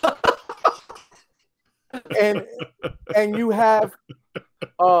 And you have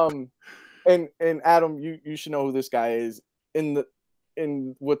and Adam, you should know who this guy is.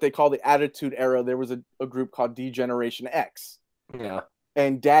 In what they call the Attitude Era, there was a group called D-Generation X. Yeah.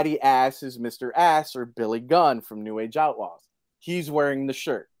 And Daddy Ass is Mr. Ass, or Billy Gunn from New Age Outlaws. He's wearing the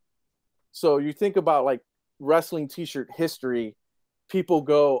shirt. So you think about like wrestling t-shirt history, people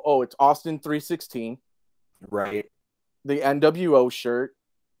go, "Oh, it's Austin 316." Right. The NWO shirt.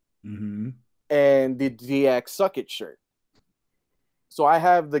 Mm-hmm. And the DX Suck It shirt. So I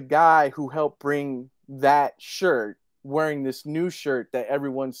have the guy who helped bring that shirt wearing this new shirt that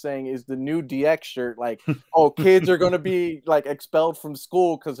everyone's saying is the new DX shirt. Like, oh, kids are going to be like expelled from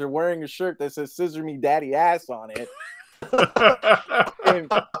school because they're wearing a shirt that says "Scissor Me Daddy Ass" on it.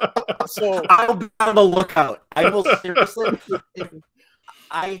 And so I'll be on the lookout. I will seriously.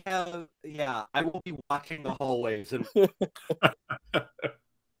 I will be watching the hallways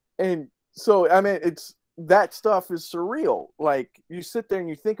and so I mean, it's that stuff is surreal. Like you sit there and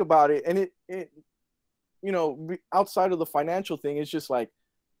you think about it, and it outside of the financial thing, it's just like,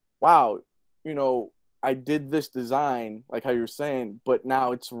 wow, I did this design, like how you're saying, but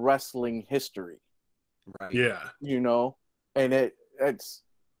now it's wrestling history. Right. Yeah. And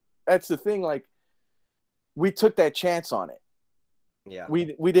that's the thing. Like we took that chance on it. Yeah.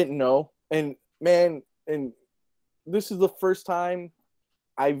 We didn't know. And man, and this is the first time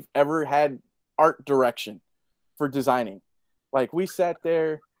I've ever had art direction for designing. Like we sat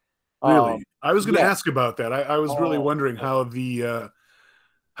there. Really? I was going to ask about that. I was really wondering how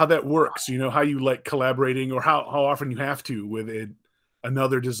how that works, how you like collaborating, or how often you have to with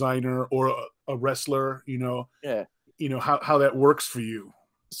another designer or a wrestler, how that works for you.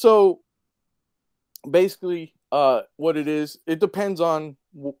 So basically, what it is, it depends on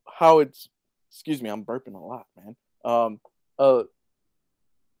how it's, excuse me, I'm burping a lot, man.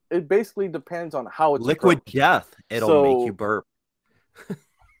 It basically depends on how it's Liquid approached. Death. It'll make you burp.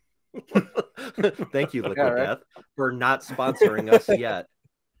 Thank you, Liquid Death, for not sponsoring us yet.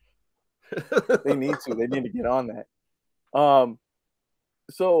 They need to get on that.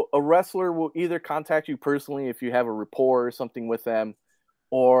 So a wrestler will either contact you personally if you have a rapport or something with them,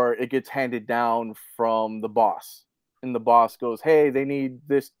 or it gets handed down from the boss. And the boss goes, "Hey, they need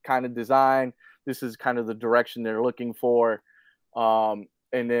this kind of design. This is kind of the direction they're looking for."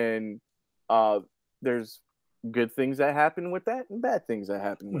 And then there's good things that happen with that and bad things that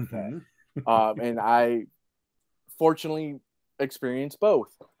happen with that. And I fortunately experienced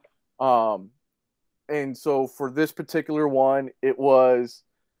both. And so for this particular one, it was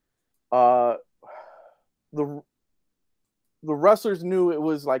the wrestlers knew it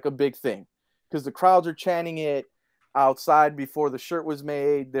was like a big thing because the crowds are chanting it outside before the shirt was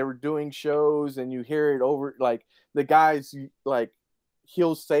made. They were doing shows and you hear it over, like the guys, like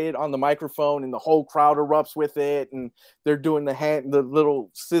he'll say it on the microphone and the whole crowd erupts with it. And they're doing the little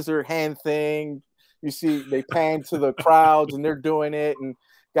scissor hand thing. You see, they pan to the crowds and they're doing it. And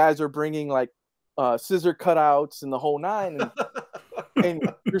guys are bringing like scissor cutouts and the whole nine.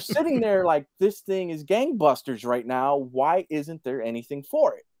 And you're sitting there like, this thing is gangbusters right now. Why isn't there anything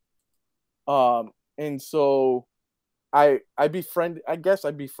for it? And so I befriended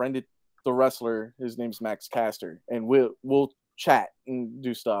the wrestler. His name's Max Caster, and we'll chat and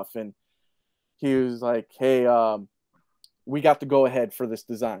do stuff. And he was like, "Hey, we got to go ahead for this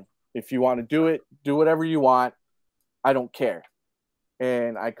design. If you want to do it, do whatever you want. I don't care."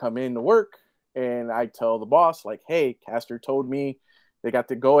 And I come in to work and I tell the boss, like, "Hey, Caster told me they got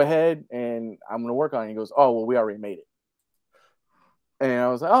to go ahead and I'm going to work on it." He goes, "Oh, well, we already made it." And I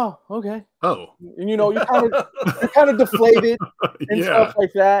was like, oh, okay. Oh. And you're kind of deflated and stuff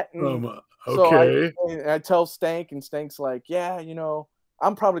like that. And okay. so I tell Stank, and Stank's like, yeah,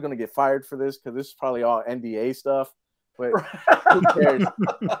 I'm probably gonna get fired for this because this is probably all NDA stuff. But who cares?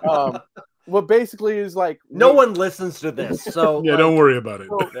 What basically is like no one listens to this, so yeah, don't worry about it.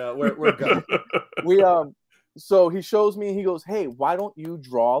 No, we're good. So he shows me, he goes, hey, why don't you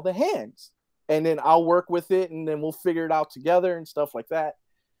draw the hands? And then I'll work with it, and then we'll figure it out together and stuff like that.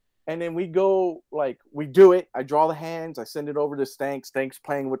 And then we do it. I draw the hands. I send it over to Stank. Stank's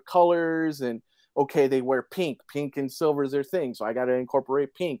playing with colors, and okay, they wear pink. Pink and silver is their thing, so I got to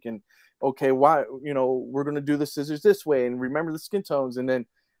incorporate pink. And okay, why? We're gonna do the scissors this way, and remember the skin tones. And then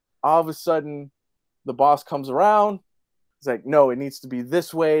all of a sudden, the boss comes around. It's like, no, it needs to be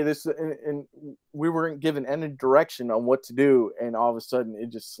this way. And we weren't given any direction on what to do. And all of a sudden,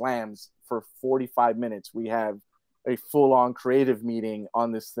 it just slams for 45 minutes. We have a full-on creative meeting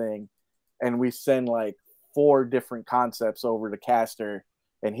on this thing, and we send like 4 different concepts over to Caster,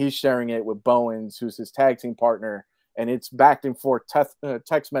 and he's sharing it with Bowens, who's his tag team partner. And it's back and forth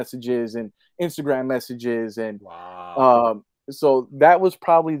text messages and Instagram messages. And wow. So that was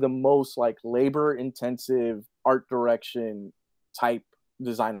probably the most like labor intensive art direction type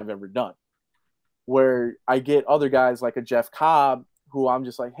design I've ever done, where I get other guys like a Jeff Cobb, who I'm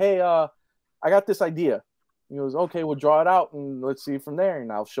just like, hey, I got this idea. He goes, okay, we'll draw it out and let's see from there.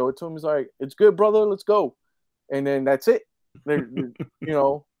 And I'll show it to him. He's like, it's good, brother. Let's go. And then that's it. And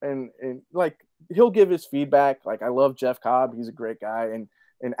like, he'll give his feedback. Like, I love Jeff Cobb. He's a great guy.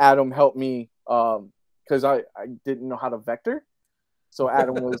 And Adam helped me because I didn't know how to vector. So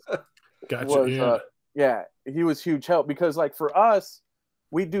Adam was, gotcha. He was huge help because like for us,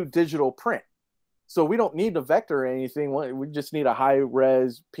 we do digital print. So we don't need to vector or anything. We just need a high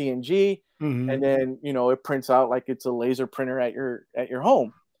res PNG. Mm-hmm. And then, it prints out like it's a laser printer at your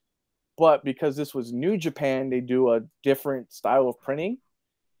home. But because this was New Japan, they do a different style of printing.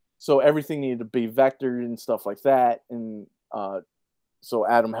 So everything needed to be vectored and stuff like that. And so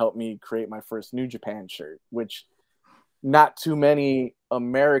Adam helped me create my first New Japan shirt, which not too many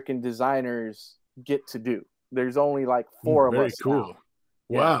American designers get to do. There's only like 4 of us. Very cool.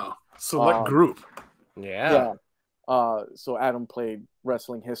 Now. Wow. Yeah. Select group. Yeah. So Adam played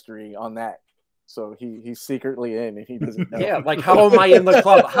wrestling history on that. So he's secretly in and he doesn't know. Yeah, like how am I in the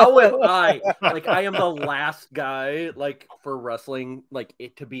club? How am I? Like I am the last guy like for wrestling like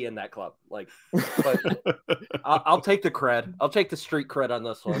it to be in that club. Like but I'll take the cred. I'll take the street cred on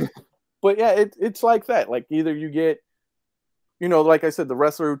this one. But yeah, it's like that. Like either you get like I said, the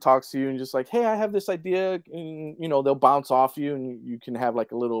wrestler who talks to you and just like, hey, I have this idea, and they'll bounce off you and you can have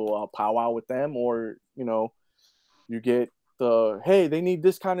like a little powwow with them, or you get hey, they need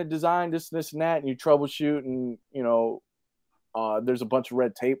this kind of design, this and that, and you troubleshoot, and there's a bunch of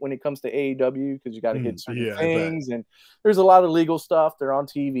red tape when it comes to AEW because you got to hit certain things, and there's a lot of legal stuff. They're on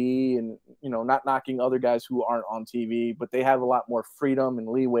TV, and not knocking other guys who aren't on TV, but they have a lot more freedom and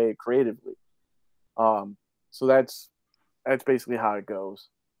leeway creatively. So that's basically how it goes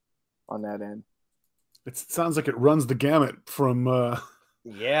on that end. It sounds like it runs the gamut from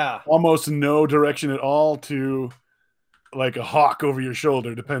almost no direction at all to like a hawk over your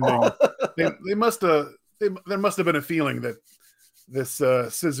shoulder, depending. There must have been a feeling that this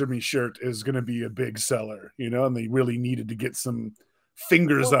Scissor Me shirt is going to be a big seller, and they really needed to get some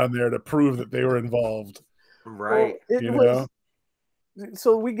fingers on there to prove that they were involved. Right.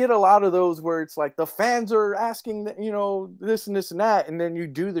 So we get a lot of those where it's like the fans are asking, this and this and that, and then you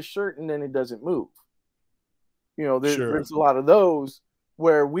do the shirt and then it doesn't move. There's a lot of those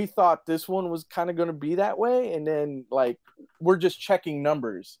where we thought this one was kind of going to be that way, and then like we're just checking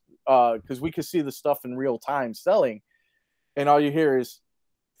numbers because we could see the stuff in real time selling, and all you hear is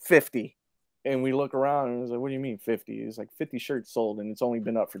 50, and we look around and it's like, what do you mean 50? It's like 50 shirts sold and it's only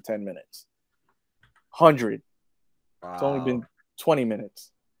been up for 10 minutes. 100. Wow. It's only been 20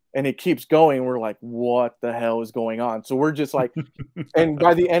 minutes. And it keeps going. We're like, what the hell is going on? So we're just like, and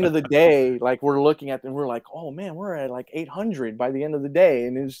by the end of the day, like we're looking at them, we're like, oh man, we're at like 800 by the end of the day.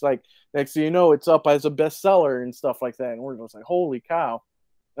 And it's like, next thing you know, it's up as a bestseller and stuff like that. And we're just like, holy cow.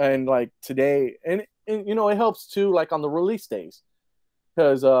 And like today, and it helps too, like on the release days,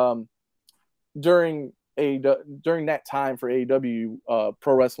 because during that time for AEW,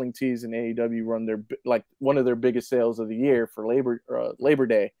 Pro Wrestling Tees and AEW run their like one of their biggest sales of the year for Labor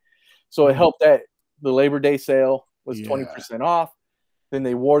Day. So it helped that the Labor Day sale was 20% off. Then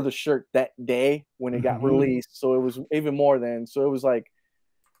they wore the shirt that day when it got released. So it was even more then. So it was like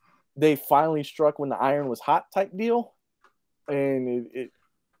they finally struck when the iron was hot type deal. And it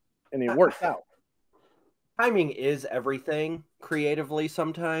worked out. timing is everything creatively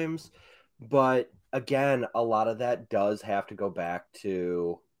sometimes, but again, a lot of that does have to go back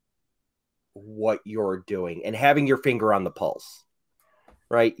to what you're doing and having your finger on the pulse,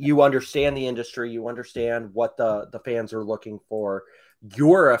 right? You understand the industry, you understand what the fans are looking for.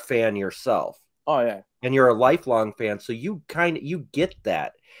 You're a fan yourself. Oh yeah. And you're a lifelong fan, so you get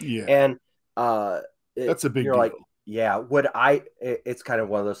that. Yeah. And that's a big you're deal. like, yeah, it's kind of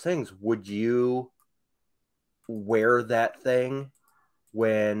one of those things. Would you wear that thing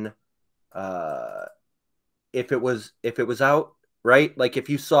when if it was out, right? Like if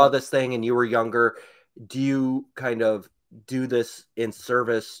you saw this thing and you were younger, do you kind of do this in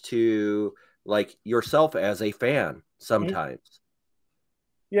service to like yourself as a fan sometimes?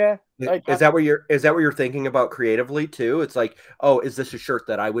 Yeah. Is that what you're thinking about creatively too? It's like, oh, is this a shirt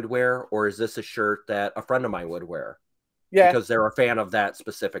that I would wear, or is this a shirt that a friend of mine would wear? Yeah. Because they're a fan of that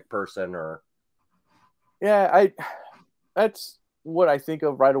specific person, or that's what I think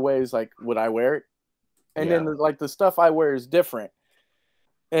of right away is like, would I wear it? And Yeah. then like the stuff I wear is different.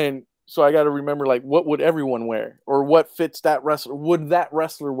 And so I got to remember like what would everyone wear or what fits that wrestler? Would that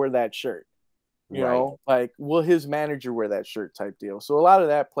wrestler wear that shirt? You Right. know, like will his manager wear that shirt type deal? So a lot of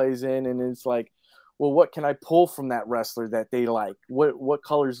that plays in, and it's like, well, what can I pull from that wrestler that they like? What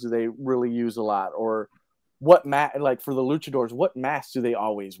colors do they really use a lot? Or what like for the luchadors, what mask do they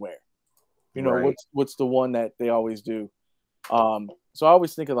always wear? You know, Right. what's the one that they always do? So I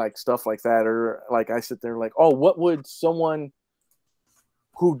always think of like stuff like that, or like I sit there like, oh, what would someone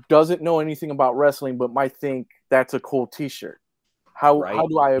who doesn't know anything about wrestling but might think that's a cool T-shirt? How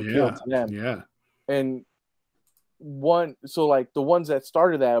do I appeal to them? Yeah. And so like the ones that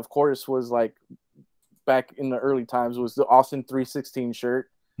started that, of course, was like back in the early times was the Austin 316 shirt.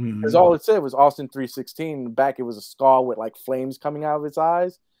 Because all it said was Austin 316. In the back, it was a skull with like flames coming out of its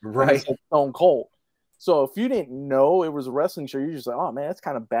eyes. Right. Stone Cold. So if you didn't know it was a wrestling shirt, you're just like, oh man, that's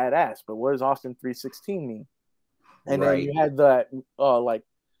kind of badass. But what does Austin 316 mean? And then you had that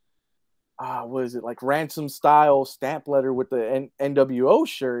what is it, like ransom style stamp letter with the NWO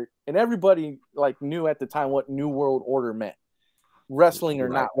shirt, and everybody like knew at the time what New World Order meant, wrestling or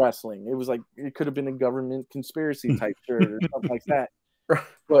not wrestling. It was like it could have been a government conspiracy type shirt or something like that.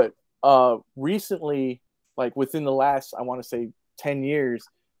 But recently, like within the last, I want to say 10 years,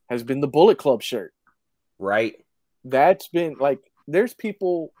 has been the Bullet Club shirt. Right. That's been like, there's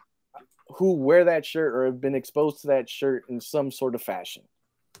people who wear that shirt or have been exposed to that shirt in some sort of fashion.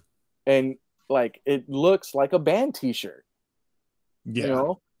 And like, it looks like a band t-shirt, Yeah. you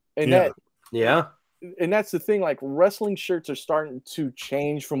know? And and that's the thing, like wrestling shirts are starting to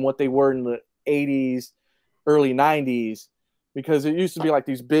change from what they were in the 80s, early 90s, because it used to be like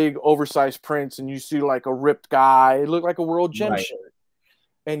these big oversized prints and you see like a ripped guy. It looked like a World Gym shirt.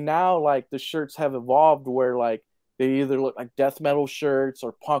 And now like the shirts have evolved where like they either look like death metal shirts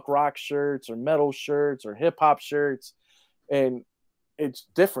or punk rock shirts or metal shirts or hip hop shirts. And it's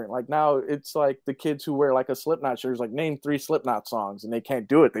different. Like now it's like the kids who wear like a Slipknot shirt is like, name 3 Slipknot songs, and they can't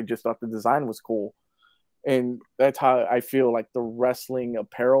do it. They just thought the design was cool. And that's how I feel like the wrestling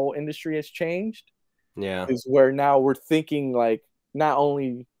apparel industry has changed. Yeah. Is where now we're thinking like not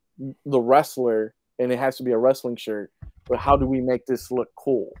only the wrestler and it has to be a wrestling shirt, but how do we make this look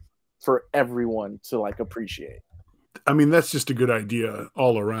cool for everyone to like appreciate? I mean, that's just a good idea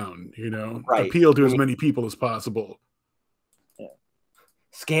all around, you know, Right. Appeal to as many people as possible. Yeah.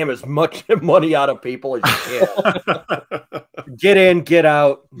 Scam as much money out of people as you can. Get in, get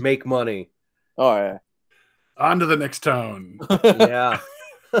out, make money. Oh yeah. On to the next town. Yeah.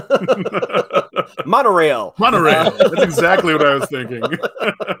 Monorail. That's exactly what I was thinking.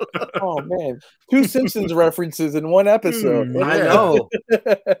 Oh man, 2 Simpsons references in one episode. Yeah. I know.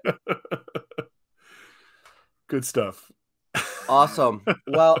 Good stuff. Awesome.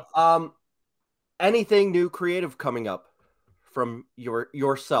 Well, anything new creative coming up from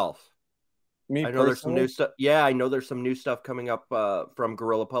yourself? Me I know there's some personally? new stuff. Yeah, I know there's some new stuff coming up from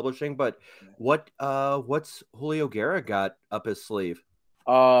Guerrilla Publishing, but what's Julio Guerra got up his sleeve?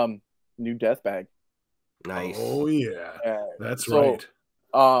 New death bag. Nice. Oh yeah. That's so,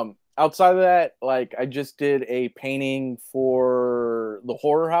 right. Outside of that, like I just did a painting for the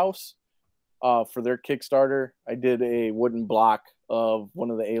Horror House, for their Kickstarter. I did a wooden block of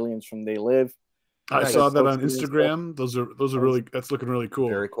one of the aliens from They Live. I saw that on Instagram. Those are really, that's looking really cool.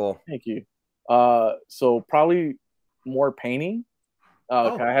 Very cool. Thank you. So probably more painting.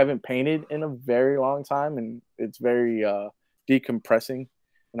 I haven't painted in a very long time, and it's very decompressing,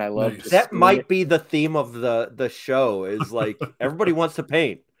 and I love that. Might be the theme of the show. Is like everybody wants to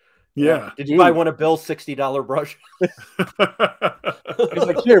paint. Yeah. Did you buy one of Bill's $60 brush? He's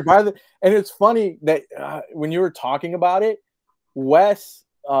like, here, buy the. And it's funny that when you were talking about it, Wes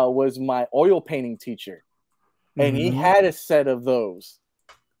was my oil painting teacher, and he had a set of those.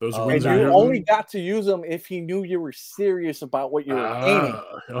 Those And you only got to use them if he knew you were serious about what you were painting.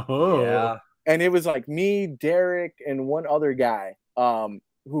 Yeah. And it was like me, Derek, and one other guy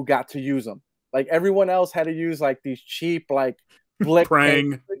who got to use them. Like everyone else had to use like these cheap like blick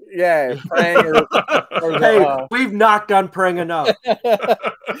prang. Yeah, prang or hey, we've knocked on prang enough.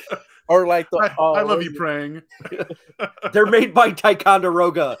 Or like the I love you, prang. They're made by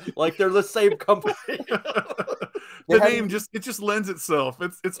Ticonderoga. Like they're the same company. The name just lends itself.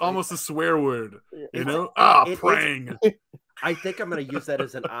 It's almost a swear word, you know? Prang. I think I'm gonna use that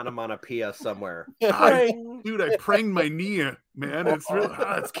as an onomatopoeia somewhere. Dude, I pranged my knee, man. It's really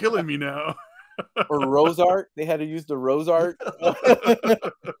it's killing me now. Or rose art. They had to use the rose art.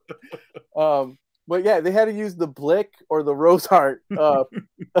 But yeah, they had to use the blick or the rose art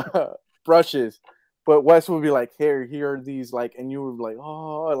brushes. But Wes would be like, here are these, like, and you were like,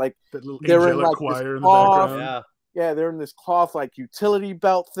 oh, like they're in like choir in the background. Yeah, they're in this cloth like utility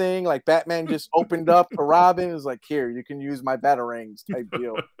belt thing. Like Batman just opened up to Robin. It was like, here, you can use my batarangs type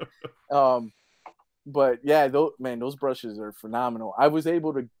deal. But yeah, those brushes are phenomenal. I was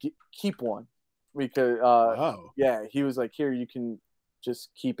able to keep one because yeah, he was like, here, you can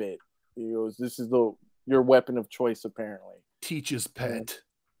just keep it. He goes, this is your weapon of choice, apparently. Teacher's pet.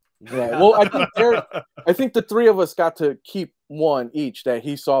 Yeah. Well, I think the three of us got to keep one each that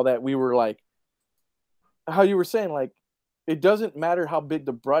he saw that we were like, how you were saying, like, it doesn't matter how big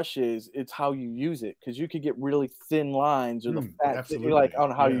the brush is, it's how you use it. Because you could get really thin lines or the fat, like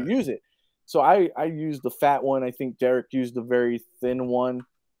on how you use it. So I used the fat one. I think Derek used the very thin one.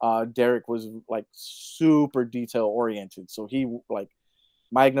 Derek was like super detail oriented. So he like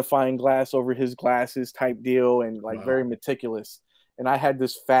magnifying glass over his glasses type deal and like very meticulous. And I had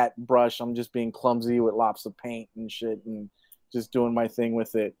this fat brush. I'm just being clumsy with lots of paint and shit and just doing my thing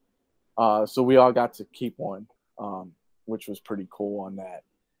with it. So we all got to keep one, which was pretty cool on that.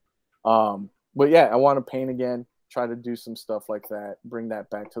 But yeah, I want to paint again, try to do some stuff like that, bring that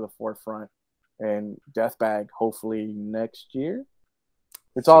back to the forefront. And Death Bag, hopefully next year.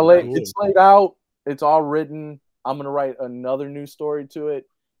 It's all laid. It's laid out. It's all written. I'm gonna write another new story to it.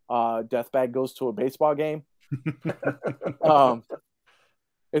 Death Bag goes to a baseball game.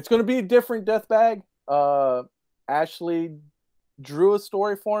 It's gonna be a different Death Bag. Ashley drew a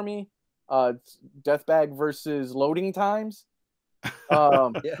story for me. Death Bag versus loading times.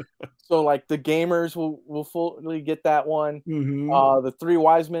 So like the gamers will fully get that one. The Three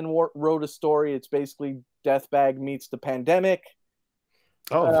Wise Men wrote a story. It's basically Death Bag meets the pandemic.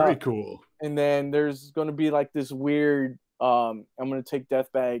 Oh, very cool. And then there's going to be like this weird. I'm going to take Death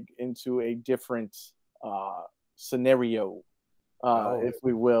Bag into a different scenario, if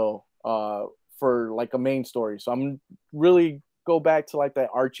we will, for like a main story. So I'm really go back to like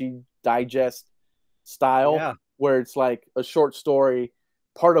that Archie Digest style, where it's like a short story,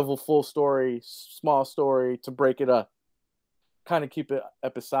 part of a full story, small story to break it up, kind of keep it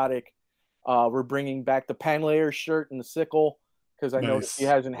episodic. We're bringing back the Panlayer shirt and the sickle because I know he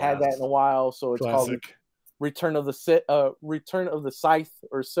hasn't had that in a while. So it's called Return of the Scythe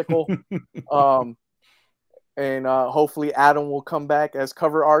or Sickle. And hopefully Adam will come back as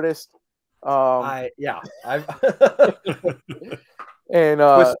cover artist. And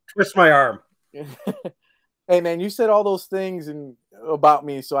twist my arm. Hey man, you said all those things about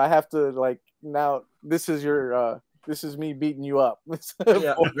me, so I have to like now. This is me beating you up. That's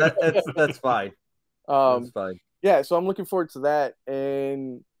fine. That's fine. Yeah, so I'm looking forward to that,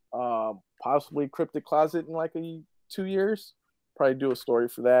 and possibly Cryptic Closet in like 2 years. Probably do a story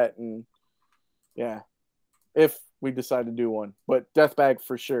for that, and yeah, if we decide to do one. But Death Bag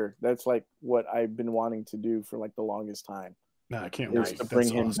for sure. That's like what I've been wanting to do for like the longest time. No, I can't wait to bring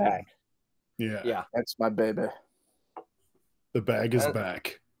him back. Yeah, that's my baby. The bag is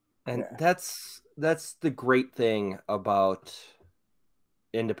back, and that's the great thing about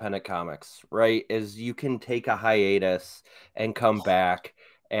independent comics, right? Is you can take a hiatus and come back,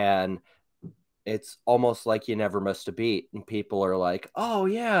 and it's almost like you never missed a beat. And people are like, "Oh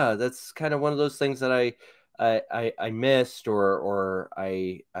yeah, that's kind of one of those things that I missed or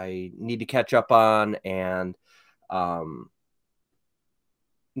I need to catch up on." And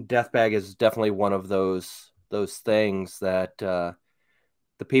Death Bag is definitely one of those things that the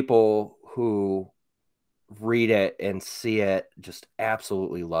people who read it and see it just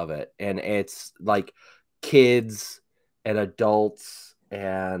absolutely love it. And it's like kids and adults,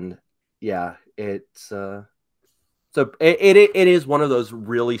 and yeah, it's So it is one of those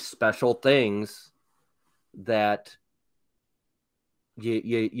really special things that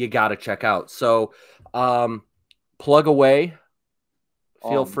you got to check out. So plug away.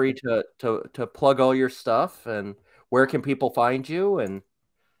 Feel free to plug all your stuff, and where can people find you? And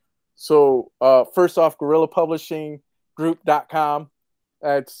so first off, GorillaPublishingGroup.com.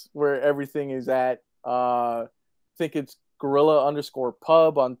 That's where everything is at. I think it's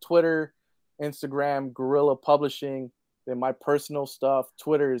gorilla_pub on Twitter, Instagram, Gorilla Publishing. Then my personal stuff,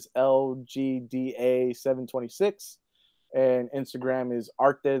 Twitter is LGDA726, and Instagram is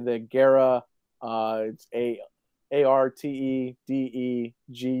Arte de Guerra. It's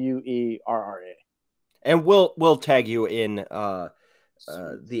ARTEDEGUERRA. And we'll tag you in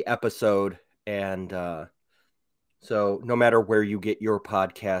the episode, and so no matter where you get your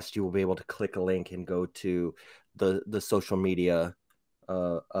podcast, you will be able to click a link and go to the social media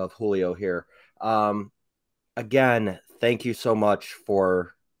of Julio here. Again, thank you so much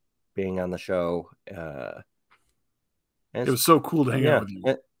for being on the show. It was so cool to hang out with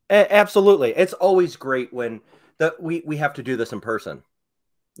you. Absolutely. It's always great when we have to do this in person.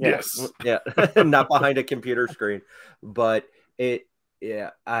 Yes. Yeah. Not behind a computer screen, but I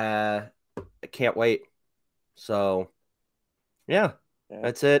can't wait. So yeah,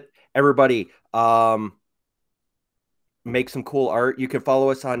 that's it. Everybody, make some cool art. You can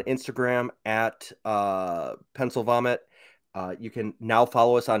follow us on Instagram at Pencil Vomit. You can now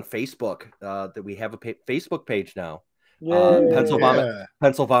follow us on Facebook. That we have a Facebook page now. Pencil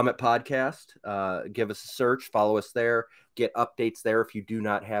Vomit Podcast. Give us a search. Follow us there. Get updates there if you do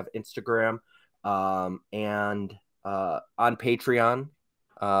not have Instagram. And on Patreon,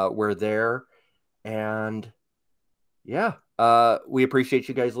 we're there. And yeah, we appreciate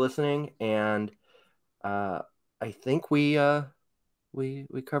you guys listening. And I think we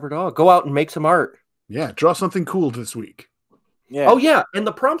covered all. Go out and make some art. Yeah, draw something cool this week. Yeah. Oh yeah, and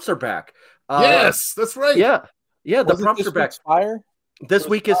the prompts are back. Yes, that's right. Yeah, the prompts are back. Fire. This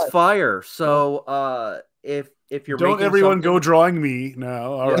week is fire. So if you're don't everyone go drawing me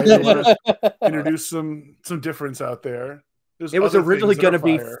now. All right, I introduce some difference out there. It was originally going to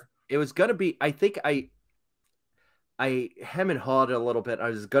be. It was going to be. I think I hem and hawed it a little bit. I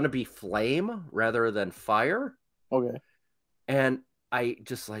was going to be flame rather than fire. Okay. And I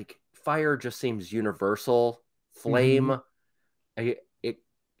just like fire just seems universal. Flame, I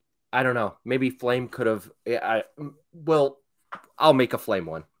don't know. Maybe flame could have. I'll make a flame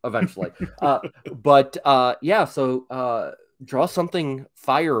one eventually. But yeah. So draw something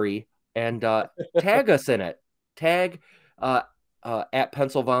fiery and tag us in it. Tag at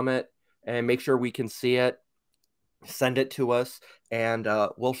Pencil Vomit and make sure we can see it. Send it to us, and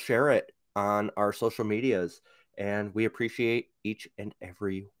we'll share it on our social medias. And we appreciate each and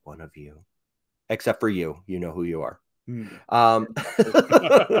every one of you, except for you. You know who you are.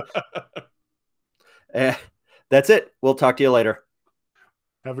 That's it. We'll talk to you later.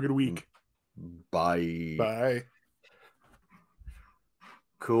 Have a good week. Bye. Bye.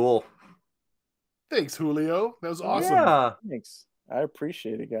 Cool. Thanks, Julio. That was awesome. Yeah. Thanks. I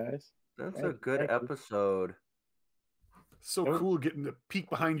appreciate it, guys. That's a good episode. So cool getting to peek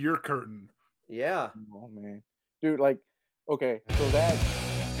behind your curtain. Yeah. Oh man. Dude, like, okay, so that